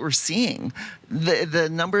 That's what we're seeing. The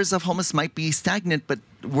numbers of homeless might be stagnant, but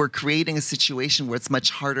we're creating a situation where it's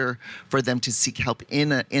much harder for them to seek help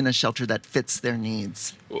in a shelter that fits their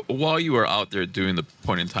needs. While you were out there doing the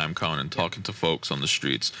point-in-time count and talking to folks on the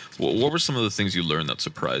streets, what were some of the things you learned that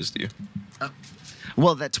surprised you?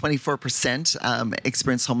 Well, that 24%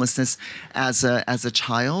 experienced homelessness as a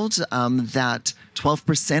child, that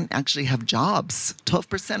 12% actually have jobs.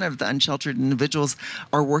 12% of the unsheltered individuals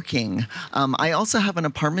are working. I also have an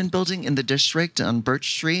apartment building in the district on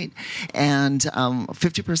Birch Street, and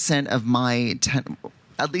 50% of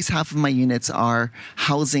at least half of my units are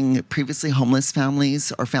housing previously homeless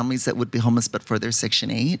families or families that would be homeless but for their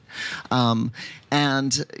Section 8.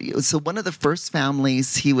 And so one of the first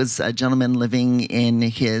families, he was a gentleman living in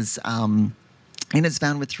his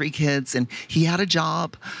van with 3 kids, and he had a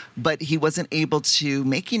job, but he wasn't able to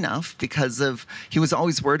make enough because he was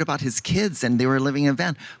always worried about his kids, and they were living in a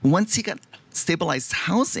van. Once he got stabilized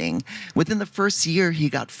housing, within the first year he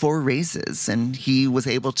got 4 raises, and he was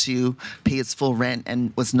able to pay his full rent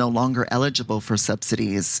and was no longer eligible for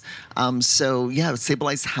subsidies.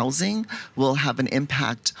 Stabilized housing will have an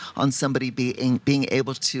impact on somebody being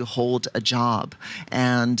able to hold a job,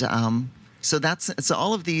 and so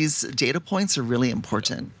all of these data points are really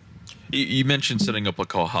important. You mentioned setting up a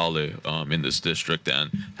kahale in this district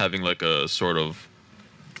and having like a sort of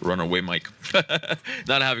runaway mic.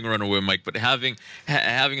 Not having a runaway mic, but having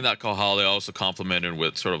that kahale also complemented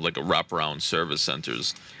with sort of like a wraparound service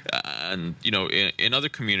centers. and in other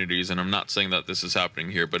communities, and I'm not saying that this is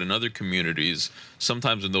happening here, but in other communities,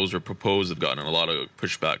 sometimes when those are proposed, have gotten a lot of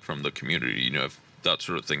pushback from the community. If that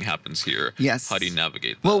sort of thing happens here, yes, how do you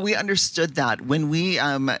navigate that? Well, we understood that when we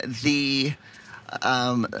the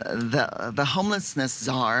homelessness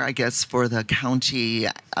czar, I guess, for the county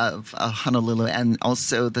of Honolulu, and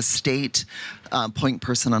also the state point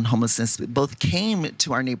person on homelessness, both came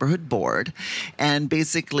to our neighborhood board, and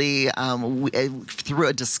basically through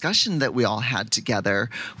a discussion that we all had together,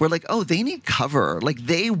 we're like, oh, they need cover. Like,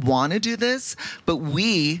 they want to do this, but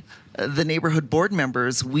we, the neighborhood board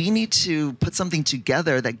members, we need to put something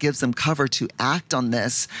together that gives them cover to act on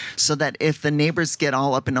this, so that if the neighbors get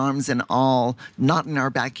all up in arms and all not in our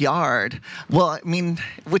backyard, well, I mean,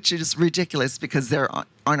 which is ridiculous because they're on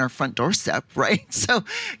our front doorstep, right? So,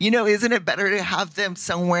 isn't it better to have them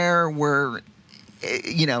somewhere where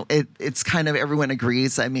it's kind of everyone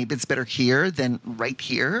agrees that maybe it's better here than right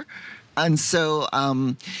here? And so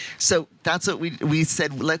that's what we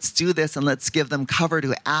said, let's do this and let's give them cover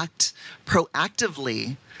to act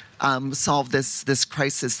proactively, solve this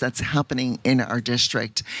crisis that's happening in our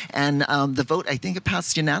district. And the vote, I think it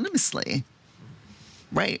passed unanimously.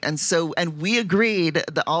 Right. And we agreed,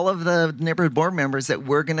 that all of the neighborhood board members, that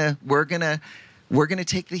we're gonna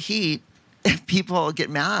take the heat if people get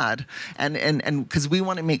mad, and because we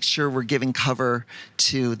want to make sure we're giving cover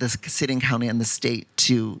to the city and county and the state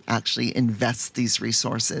to actually invest these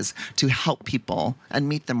resources to help people and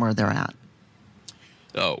meet them where they're at.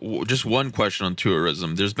 Just one question on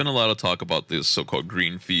tourism. There's been a lot of talk about this so-called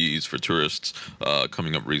green fees for tourists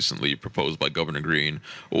coming up recently, proposed by Governor Green.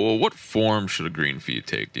 Well, what form should a green fee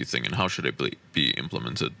take, do you think, and how should it be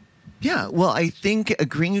implemented? Yeah, well, I think a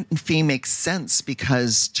green fee makes sense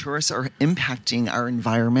because tourists are impacting our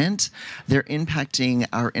environment. They're impacting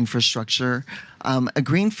our infrastructure. A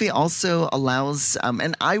green fee also allows,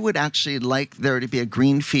 and I would actually like there to be a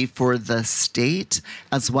green fee for the state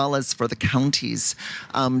as well as for the counties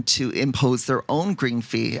to impose their own green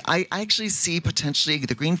fee. I actually see potentially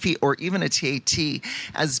the green fee or even a TAT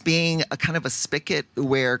as being a kind of a spigot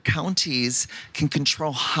where counties can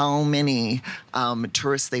control how many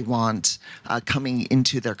tourists they want coming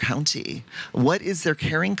into their county. What is their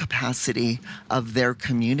carrying capacity of their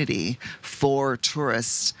community for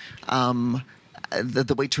tourists?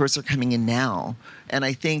 The way tourists are coming in now. And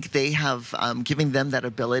I think they have giving them that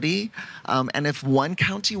ability. And if one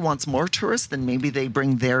county wants more tourists, then maybe they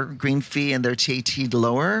bring their green fee and their TAT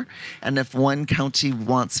lower. And if one county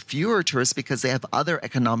wants fewer tourists because they have other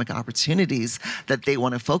economic opportunities that they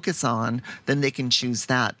want to focus on, then they can choose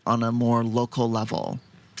that on a more local level.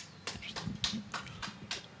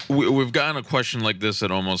 We've gotten a question like this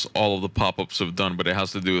at almost all of the pop-ups have done, but it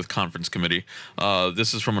has to do with conference committee.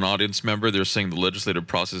 This is from an audience member. They're saying the legislative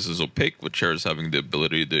process is opaque, with chairs having the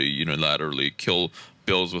ability to unilaterally kill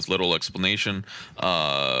bills with little explanation,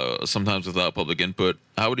 sometimes without public input.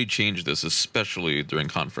 How would he change this, especially during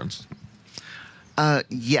conference?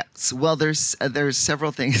 Yes. Well, there's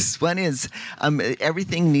several things. One is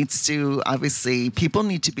everything needs to, obviously, people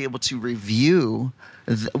need to be able to review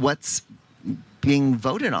what's being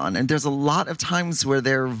voted on, and there's a lot of times where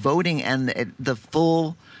they're voting and the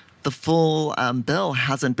full bill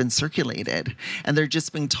hasn't been circulated, and they're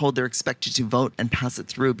just being told they're expected to vote and pass it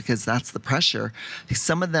through because that's the pressure.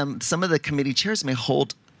 Some of the committee chairs may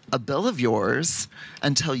hold a bill of yours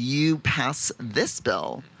until you pass this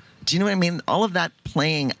bill. Do you know what I mean? All of that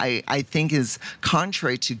playing, I think, is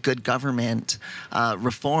contrary to good government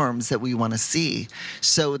reforms that we want to see.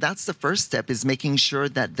 So that's the first step, is making sure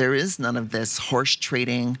that there is none of this horse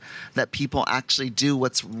trading, that people actually do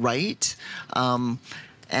what's right.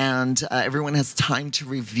 And everyone has time to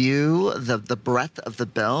review the breadth of the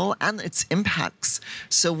bill and its impacts.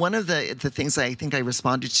 So one of the things I think I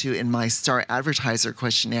responded to in my Star Advertiser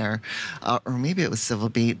questionnaire, or maybe it was Civil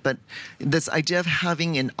Beat, but this idea of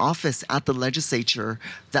having an office at the legislature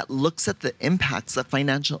that looks at the impacts, the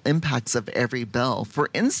financial impacts of every bill. For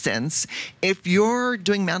instance, if you're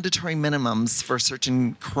doing mandatory minimums for a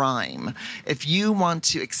certain crime, if you want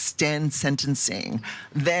to extend sentencing,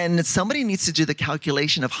 then somebody needs to do the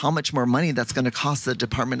calculation of how much more money that's going to cost the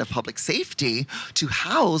Department of Public Safety to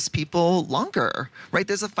house people longer, right?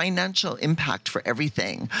 There's a financial impact for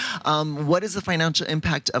everything. What is the financial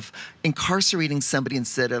impact of incarcerating somebody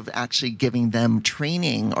instead of actually giving them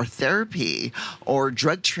training or therapy or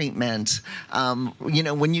drug treatment?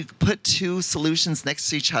 When you put two solutions next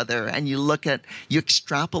to each other and you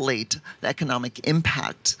extrapolate the economic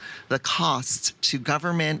impact, the cost to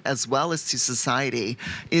government as well as to society,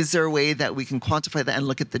 is there a way that we can quantify that and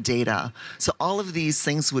look at the data. So all of these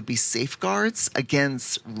things would be safeguards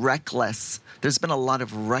against reckless. There's been a lot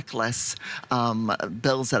of reckless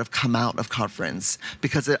bills that have come out of conference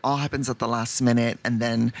because it all happens at the last minute, and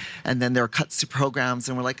then there are cuts to programs,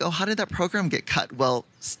 and we're like, oh, how did that program get cut? Well,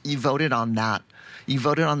 you voted on that. You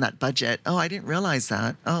voted on that budget. Oh, I didn't realize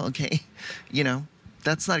that. Oh, okay.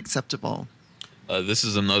 That's not acceptable. This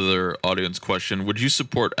is another audience question. Would you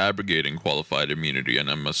support abrogating qualified immunity?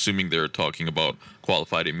 And I'm assuming they're talking about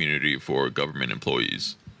qualified immunity for government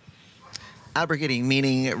employees. Abrogating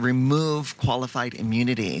meaning remove qualified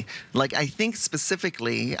immunity. Like, I think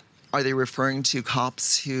specifically, are they referring to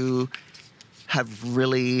cops who have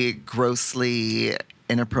really grossly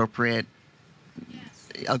inappropriate?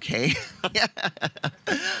 Okay.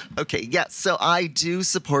 Okay. Yes. So I do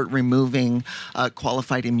support removing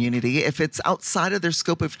qualified immunity if it's outside of their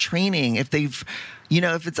scope of training. If they've,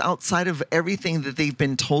 if it's outside of everything that they've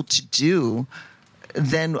been told to do,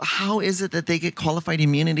 then how is it that they get qualified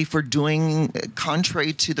immunity for doing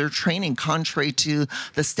contrary to their training, contrary to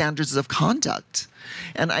the standards of conduct?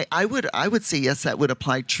 And I would say, yes, that would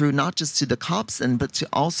apply true not just to the cops, but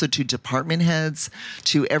also to department heads,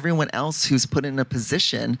 to everyone else who's put in a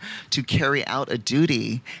position to carry out a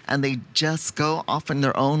duty, and they just go off in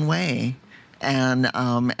their own way, and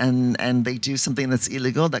they do something that's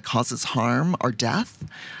illegal that causes harm or death.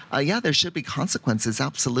 Yeah, there should be consequences,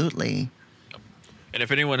 absolutely. And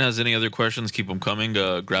if anyone has any other questions, keep them coming.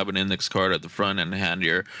 Grab an index card at the front and hand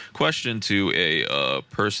your question to a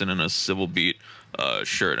person in a civil beat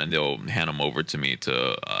shirt, and they'll hand them over to me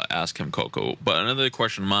to ask him Coco. But another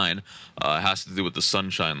question of mine has to do with the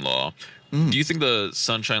Sunshine Law. Do you think the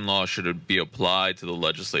Sunshine Law should be applied to the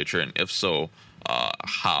legislature? And if so,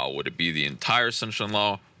 how? Would it be the entire Sunshine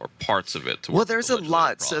Law or parts of it? Well, there's a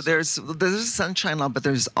lot. Process? So there's a Sunshine Law, but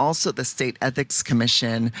there's also the State Ethics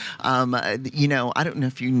Commission. I don't know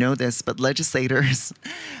if you know this, but legislators,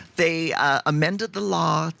 they amended the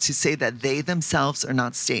law to say that they themselves are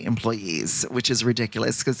not state employees, which is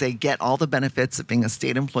ridiculous because they get all the benefits of being a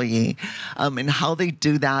state employee. And how they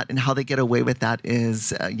do that and how they get away with that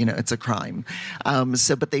is, it's a crime.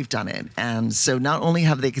 But they've done it. And so not only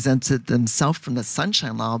have they exempted themselves from the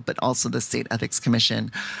Sunshine Law, but also the State Ethics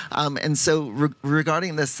Commission. And so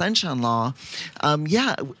regarding the Sunshine Law,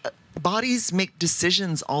 bodies make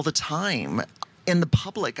decisions all the time in the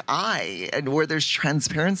public eye and where there's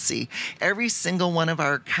transparency. Every single one of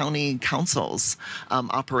our county councils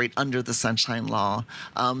operate under the Sunshine Law.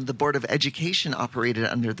 The Board of Education operated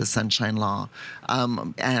under the Sunshine Law.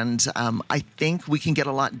 I think we can get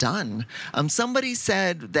a lot done. Somebody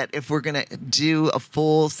said that if we're going to do a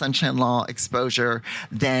full Sunshine Law exposure,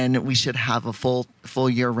 then we should have a full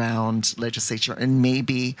year-round legislature. And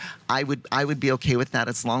maybe I would be okay with that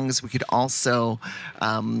as long as we could also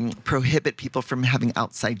prohibit people from having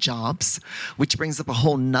outside jobs, which brings up a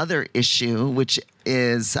whole nother issue, which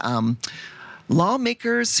is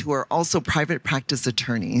lawmakers who are also private practice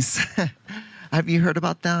attorneys. Have you heard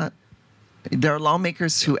about that? There are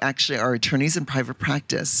lawmakers who actually are attorneys in private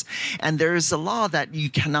practice. And there's a law that you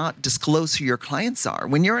cannot disclose who your clients are.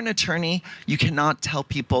 When you're an attorney, you cannot tell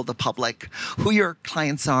people, the public, who your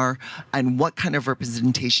clients are and what kind of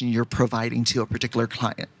representation you're providing to a particular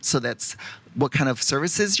client. So that's what kind of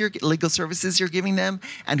legal services you're giving them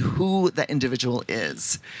and who the individual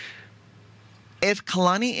is. If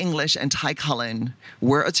Kalani English and Ty Cullen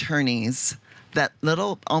were attorneys, that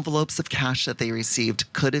little envelopes of cash that they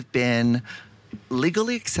received could have been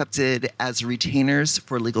legally accepted as retainers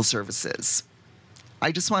for legal services.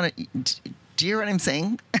 I just want to, do you hear what I'm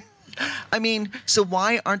saying? I mean, so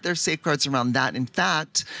why aren't there safeguards around that? In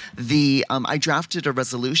fact, I drafted a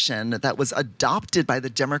resolution that was adopted by the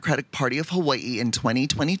Democratic Party of Hawaii in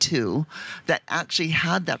 2022 that actually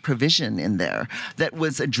had that provision in there that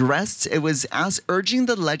was addressed. It was urging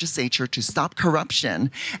the legislature to stop corruption,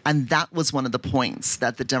 and that was one of the points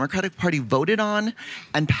that the Democratic Party voted on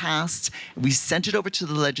and passed. We sent it over to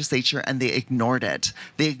the legislature, and they ignored it.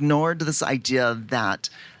 They ignored this idea that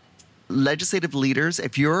legislative leaders,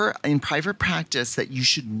 if you're in private practice, that you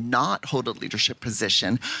should not hold a leadership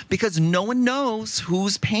position because no one knows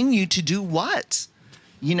who's paying you to do what,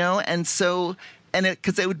 and so,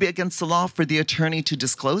 because it would be against the law for the attorney to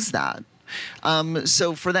disclose that.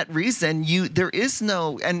 So for that reason, there is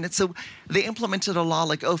no, and so they implemented a law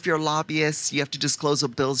like, if you're a lobbyist, you have to disclose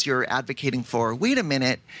what bills you're advocating for. Wait a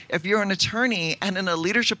minute, if you're an attorney and in a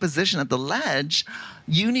leadership position at the ledge,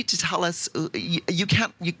 you need to tell us,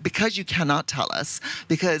 because you cannot tell us,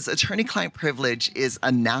 because attorney-client privilege is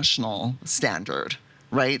a national standard.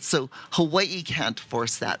 Right? So Hawaii can't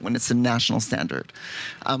force that when it's a national standard.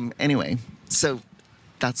 Anyway, so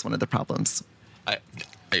that's one of the problems.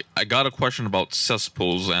 I got a question about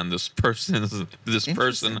cesspools, and this person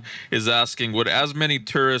is asking, would as many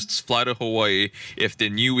tourists fly to Hawaii if they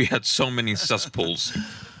knew we had so many cesspools?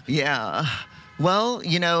 Yeah. Well,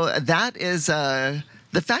 that is the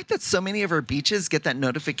fact that so many of our beaches get that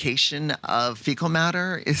notification of fecal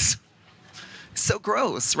matter is so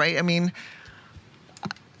gross, right? I mean,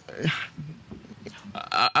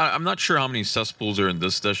 I'm not sure how many cesspools are in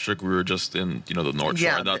this district. We were just in, the North Shore.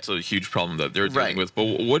 Yeah, That's a huge problem that they're dealing right. with.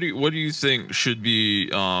 But what do you think should be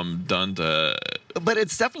done to? But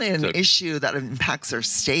it's definitely an issue that impacts our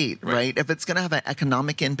state, right? If it's going to have an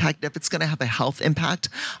economic impact, if it's going to have a health impact,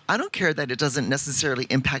 I don't care that it doesn't necessarily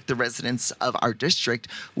impact the residents of our district.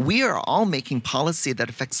 We are all making policy that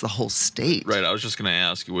affects the whole state. Right. I was just going to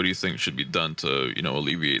ask you, what do you think should be done to,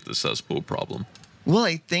 alleviate the cesspool problem? Well,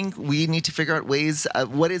 I think we need to figure out ways.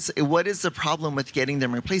 What is the problem with getting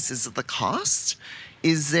them replaced? Is it the cost?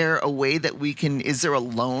 Is there a way that we can? Is there a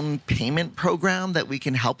loan payment program that we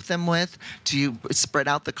can help them with to spread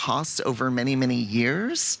out the costs over many, many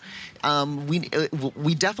years? We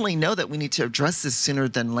definitely know that we need to address this sooner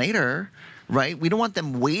than later. Right? We don't want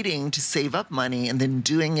them waiting to save up money and then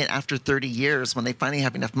doing it after 30 years when they finally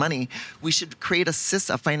have enough money. We should create a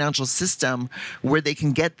financial system where they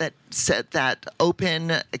can get that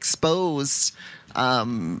open, exposed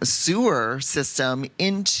sewer system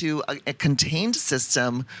into a contained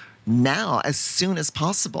system now as soon as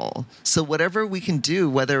possible. So whatever we can do,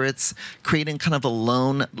 whether it's creating kind of a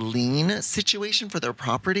loan lien situation for their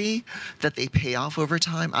property that they pay off over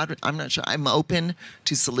time, I'm not sure. I'm open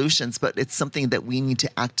to solutions, but it's something that we need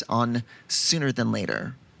to act on sooner than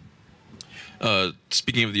later.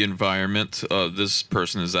 Speaking of the environment, this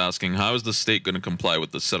person is asking, how is the state going to comply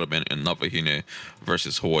with the settlement in Navahine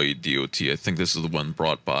versus Hawaii DOT? I think this is the one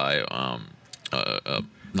brought by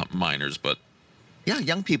not minors, but yeah,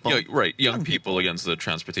 young people. Yeah, right. Young people against the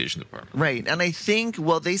transportation department. Right. And I think,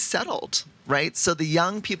 they settled, right? So the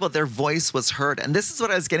young people, their voice was heard. And this is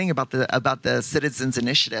what I was getting about the Citizens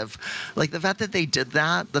Initiative. Like the fact that they did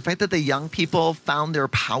that, the fact that the young people found their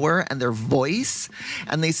power and their voice,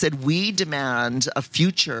 and they said, we demand a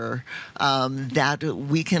future that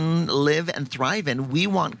we can live and thrive in. We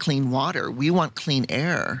want clean water. We want clean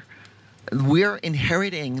air. We're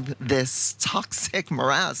inheriting this toxic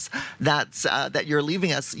morass that you're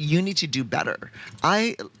leaving us. You need to do better.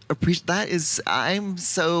 I appreciate that. I'm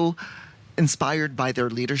so inspired by their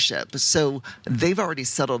leadership. So they've already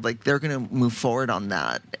settled, like they're going to move forward on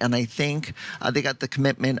that. And I think they got the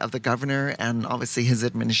commitment of the governor and obviously his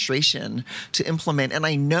administration to implement. And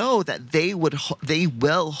I know that they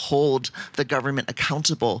will hold the government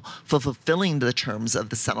accountable for fulfilling the terms of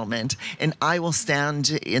the settlement. And I will stand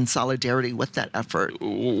in solidarity with that effort.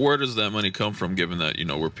 Where does that money come from, given that,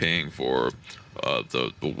 we're paying for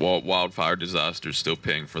the wildfire disasters, still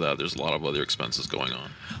paying for that? There's a lot of other expenses going on.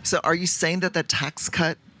 So are you saying that that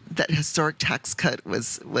historic tax cut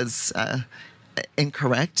was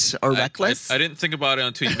incorrect or reckless? I didn't think about it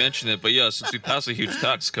until you mentioned it, but yeah, since we passed a huge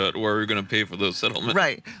tax cut, where are we going to pay for the settlement?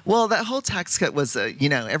 Right. Well, that whole tax cut was,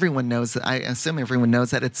 everyone knows, I assume everyone knows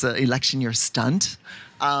that it's an election year stunt.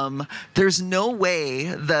 There's no way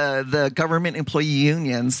the government employee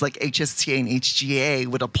unions like HSTA and HGA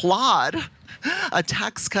would applaud a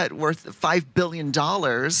tax cut worth $5 billion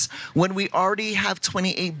when we already have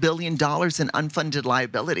 $28 billion in unfunded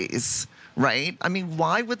liabilities. Right? I mean,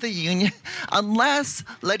 why would the union, unless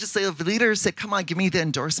legislative leaders say, come on, give me the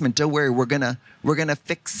endorsement. Don't worry, we're gonna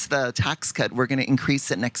fix the tax cut. We're gonna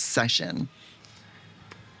increase it next session.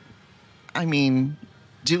 I mean,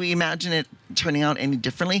 do we imagine it turning out any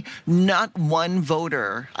differently? Not one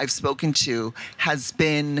voter I've spoken to has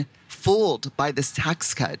been fooled by this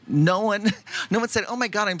tax cut. No one said, oh my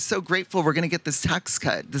God, I'm so grateful we're going to get this tax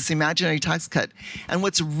cut, this imaginary tax cut. And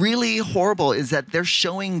what's really horrible is that they're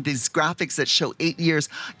showing these graphics that show 8 years.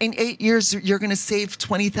 In 8 years, you're going to save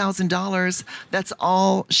 $20,000. That's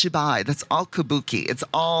all shibai. That's all kabuki. It's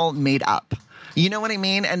all made up. You know what I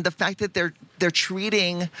mean? And the fact that they're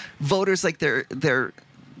treating voters like they're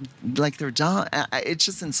dumb, it's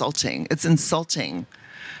just insulting. It's insulting.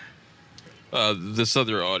 This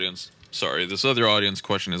other audience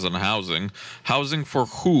question is on housing. Housing for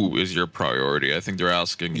who is your priority? I think they're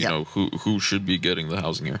asking, who should be getting the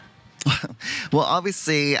housing here? Well,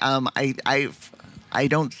 obviously, I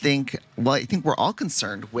don't think. Well, I think we're all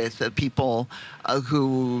concerned with the people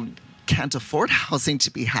who can't afford housing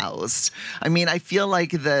to be housed. I mean, I feel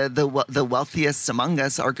like the wealthiest among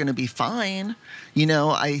us are going to be fine. You know,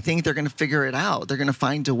 I think they're going to figure it out. They're going to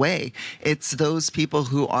find a way. It's those people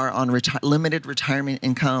who are on limited retirement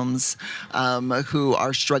incomes, who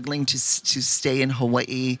are struggling to stay in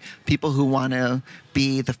Hawaii, people who want to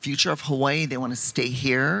be the future of Hawaii. They want to stay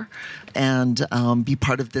here and be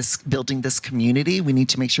part of this, building this community. We need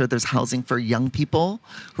to make sure there's housing for young people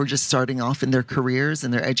who are just starting off in their careers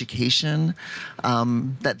and their education,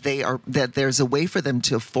 that there's a way for them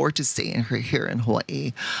to afford to stay here in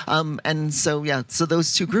Hawaii. And so, yeah, so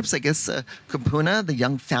those two groups, I guess, Kupuna, the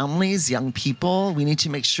young families, young people, we need to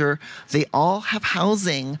make sure they all have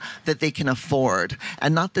housing that they can afford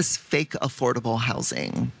and not this fake affordable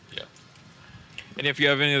housing. And if you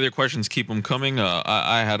have any other questions, keep them coming.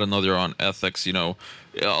 I had another on ethics. You know,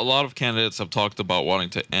 a lot of candidates have talked about wanting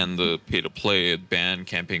to end the pay-to-play, ban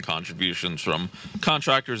campaign contributions from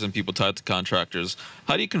contractors and people tied to contractors.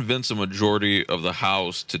 How do you convince a majority of the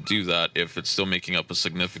House to do that if it's still making up a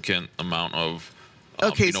significant amount of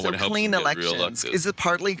okay, so clean elections. Is it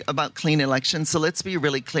partly about clean elections? So let's be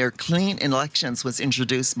really clear. Clean elections was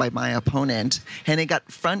introduced by my opponent, and it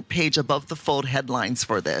got front page above the fold headlines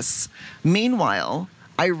for this. Meanwhile,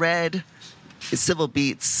 I read Civil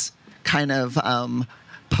Beat's kind of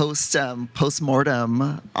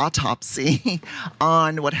post-mortem autopsy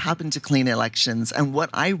on what happened to clean elections. And what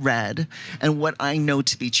I read and what I know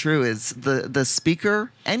to be true is the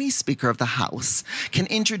speaker, any speaker of the House, can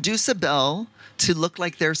introduce a bill to look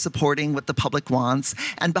like they're supporting what the public wants,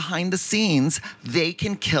 and behind the scenes, they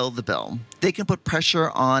can kill the bill. They can put pressure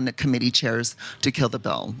on committee chairs to kill the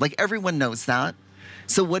bill. Like, everyone knows that.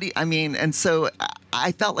 So what do you, I mean, and so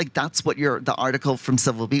I felt like that's what the article from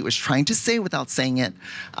Civil Beat was trying to say without saying it,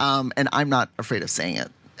 and I'm not afraid of saying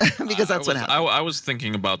it, because that's what happened. I was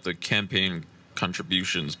thinking about the campaign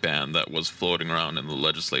contributions ban that was floating around in the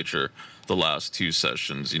legislature the last two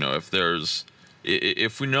sessions. You know,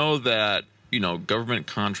 if we know that, you know, government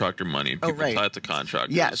contractor money, people tied to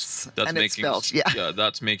contractors. Yes, that's and making it's felt,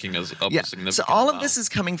 that's making us up a significant So all amount. of this is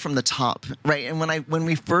coming from the top, right? And when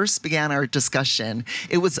we first began our discussion,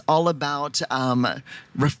 it was all about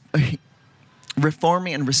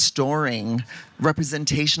reforming and restoring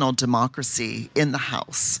representational democracy in the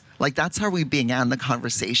House. Like, that's how we began the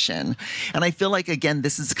conversation. And I feel like, again,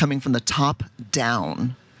 this is coming from the top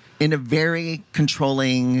down in a very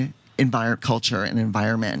controlling culture and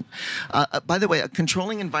environment. By the way, a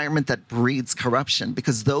controlling environment that breeds corruption,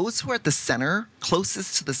 because those who are at the center,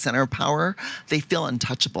 closest to the center of power, they feel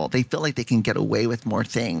untouchable. They feel like they can get away with more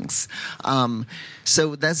things.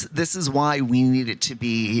 So this is why we need it to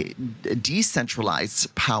be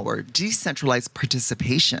decentralized power, decentralized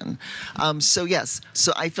participation. So yes,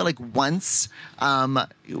 so I feel like once I'm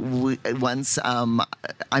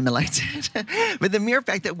elected, but the mere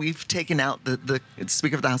fact that we've taken out the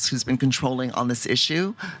Speaker of the House who's been controlling on this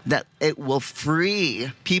issue, that it will free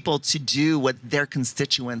people to do what their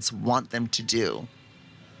constituents want them to do.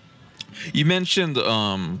 You mentioned,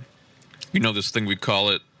 you know, this thing we call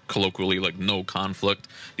it colloquially like no conflict,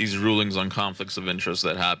 these rulings on conflicts of interest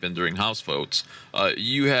that happen during House votes.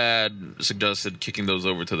 You had suggested kicking those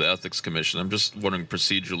over to the Ethics Commission. I'm just wondering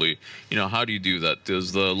procedurally, you know, how do you do that?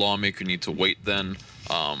 Does the lawmaker need to wait then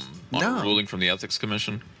on a ruling from the Ethics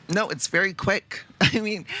Commission? No, it's very quick. I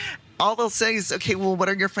mean, all they'll say is, okay, well, what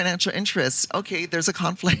are your financial interests? Okay, there's a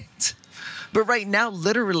conflict. But right now,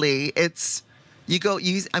 literally, it's,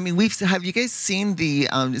 I mean, have you guys seen the,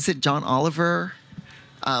 is it John Oliver?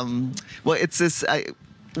 Well, it's this,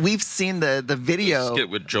 we've seen the video. The skit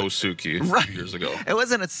with Joe Suki a few years ago. It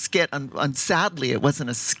wasn't a skit, sadly, it wasn't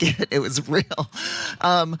a skit, it was real.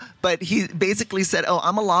 But he basically said, oh,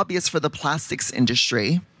 I'm a lobbyist for the plastics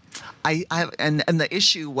industry. I have, and the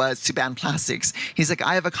issue was to ban plastics. He's like,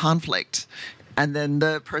 I have a conflict. And then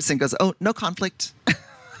the person goes, oh, no conflict.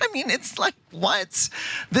 I mean, it's like, what?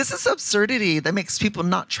 This is absurdity that makes people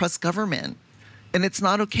not trust government. And it's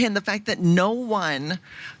not okay. And the fact that no one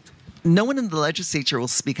in the legislature will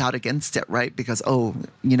speak out against it, right? Because, oh,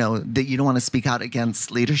 you know, you don't want to speak out against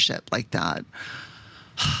leadership like that.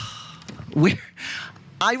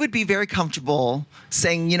 I would be very comfortable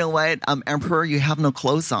saying, you know what, Emperor, you have no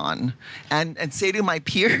clothes on. And say to my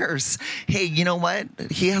peers, hey, you know what,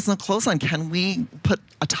 he has no clothes on. Can we put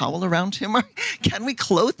a towel around him? Or can we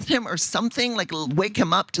clothe him or something? Like, wake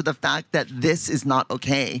him up to the fact that this is not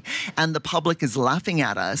okay. And the public is laughing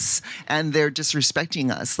at us and they're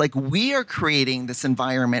disrespecting us. Like, we are creating this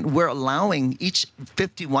environment. We're allowing, each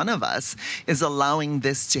 51 of us is allowing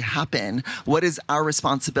this to happen. What is our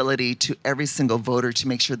responsibility to every single voter to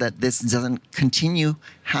make sure that this doesn't continue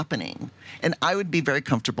happening. And I would be very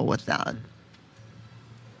comfortable with that.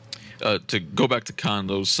 To go back to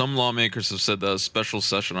condos, some lawmakers have said that a special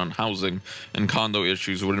session on housing and condo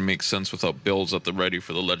issues wouldn't make sense without bills at the ready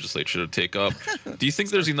for the legislature to take up. Do you think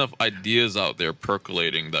there's enough ideas out there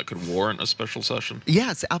percolating that could warrant a special session?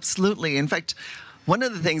 Yes, absolutely. In fact, one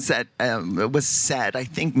of the things that was said, I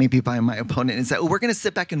think maybe by my opponent, is that we're going to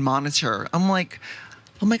sit back and monitor. I'm like,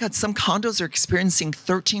 oh my God, some condos are experiencing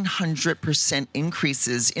 1,300%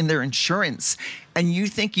 increases in their insurance. And you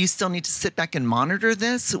think you still need to sit back and monitor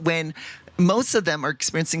this when most of them are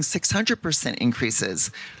experiencing 600%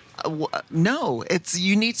 increases? No,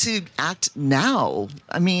 you need to act now.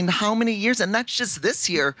 I mean, how many years? And that's just this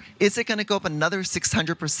year. Is it going to go up another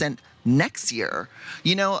 600% next year?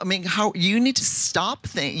 You know, I mean, you need to stop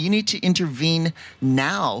things. You need to intervene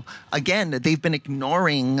now. Again, they've been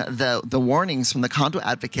ignoring the warnings from the condo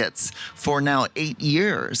advocates for now 8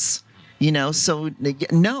 years. You know, so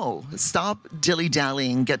no, stop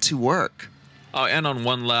dilly-dallying, get to work. And on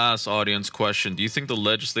one last audience question, do you think the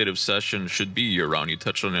legislative session should be year-round? You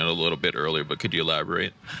touched on it a little bit earlier, but could you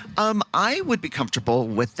elaborate? I would be comfortable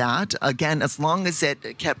with that, again, as long as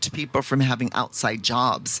it kept people from having outside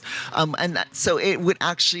jobs. So it would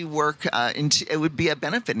actually work, it would be a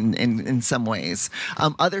benefit in some ways.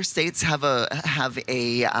 Other states have a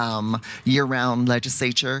year-round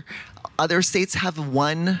legislature. Other states have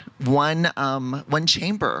one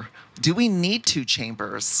chamber. Do we need 2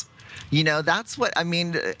 chambers? You know, that's what, I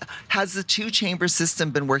mean, has the 2-chamber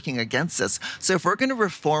system been working against us? So if we're going to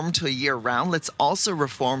reform to a year-round, let's also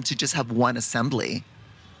reform to just have one assembly.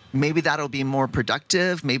 Maybe that'll be more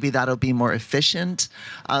productive. Maybe that'll be more efficient.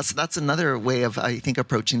 So that's another way of, I think,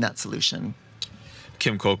 approaching that solution.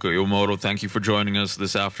 Kim Coco Iwamoto, thank you for joining us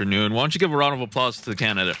this afternoon. Why don't you give a round of applause to the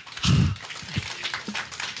candidate?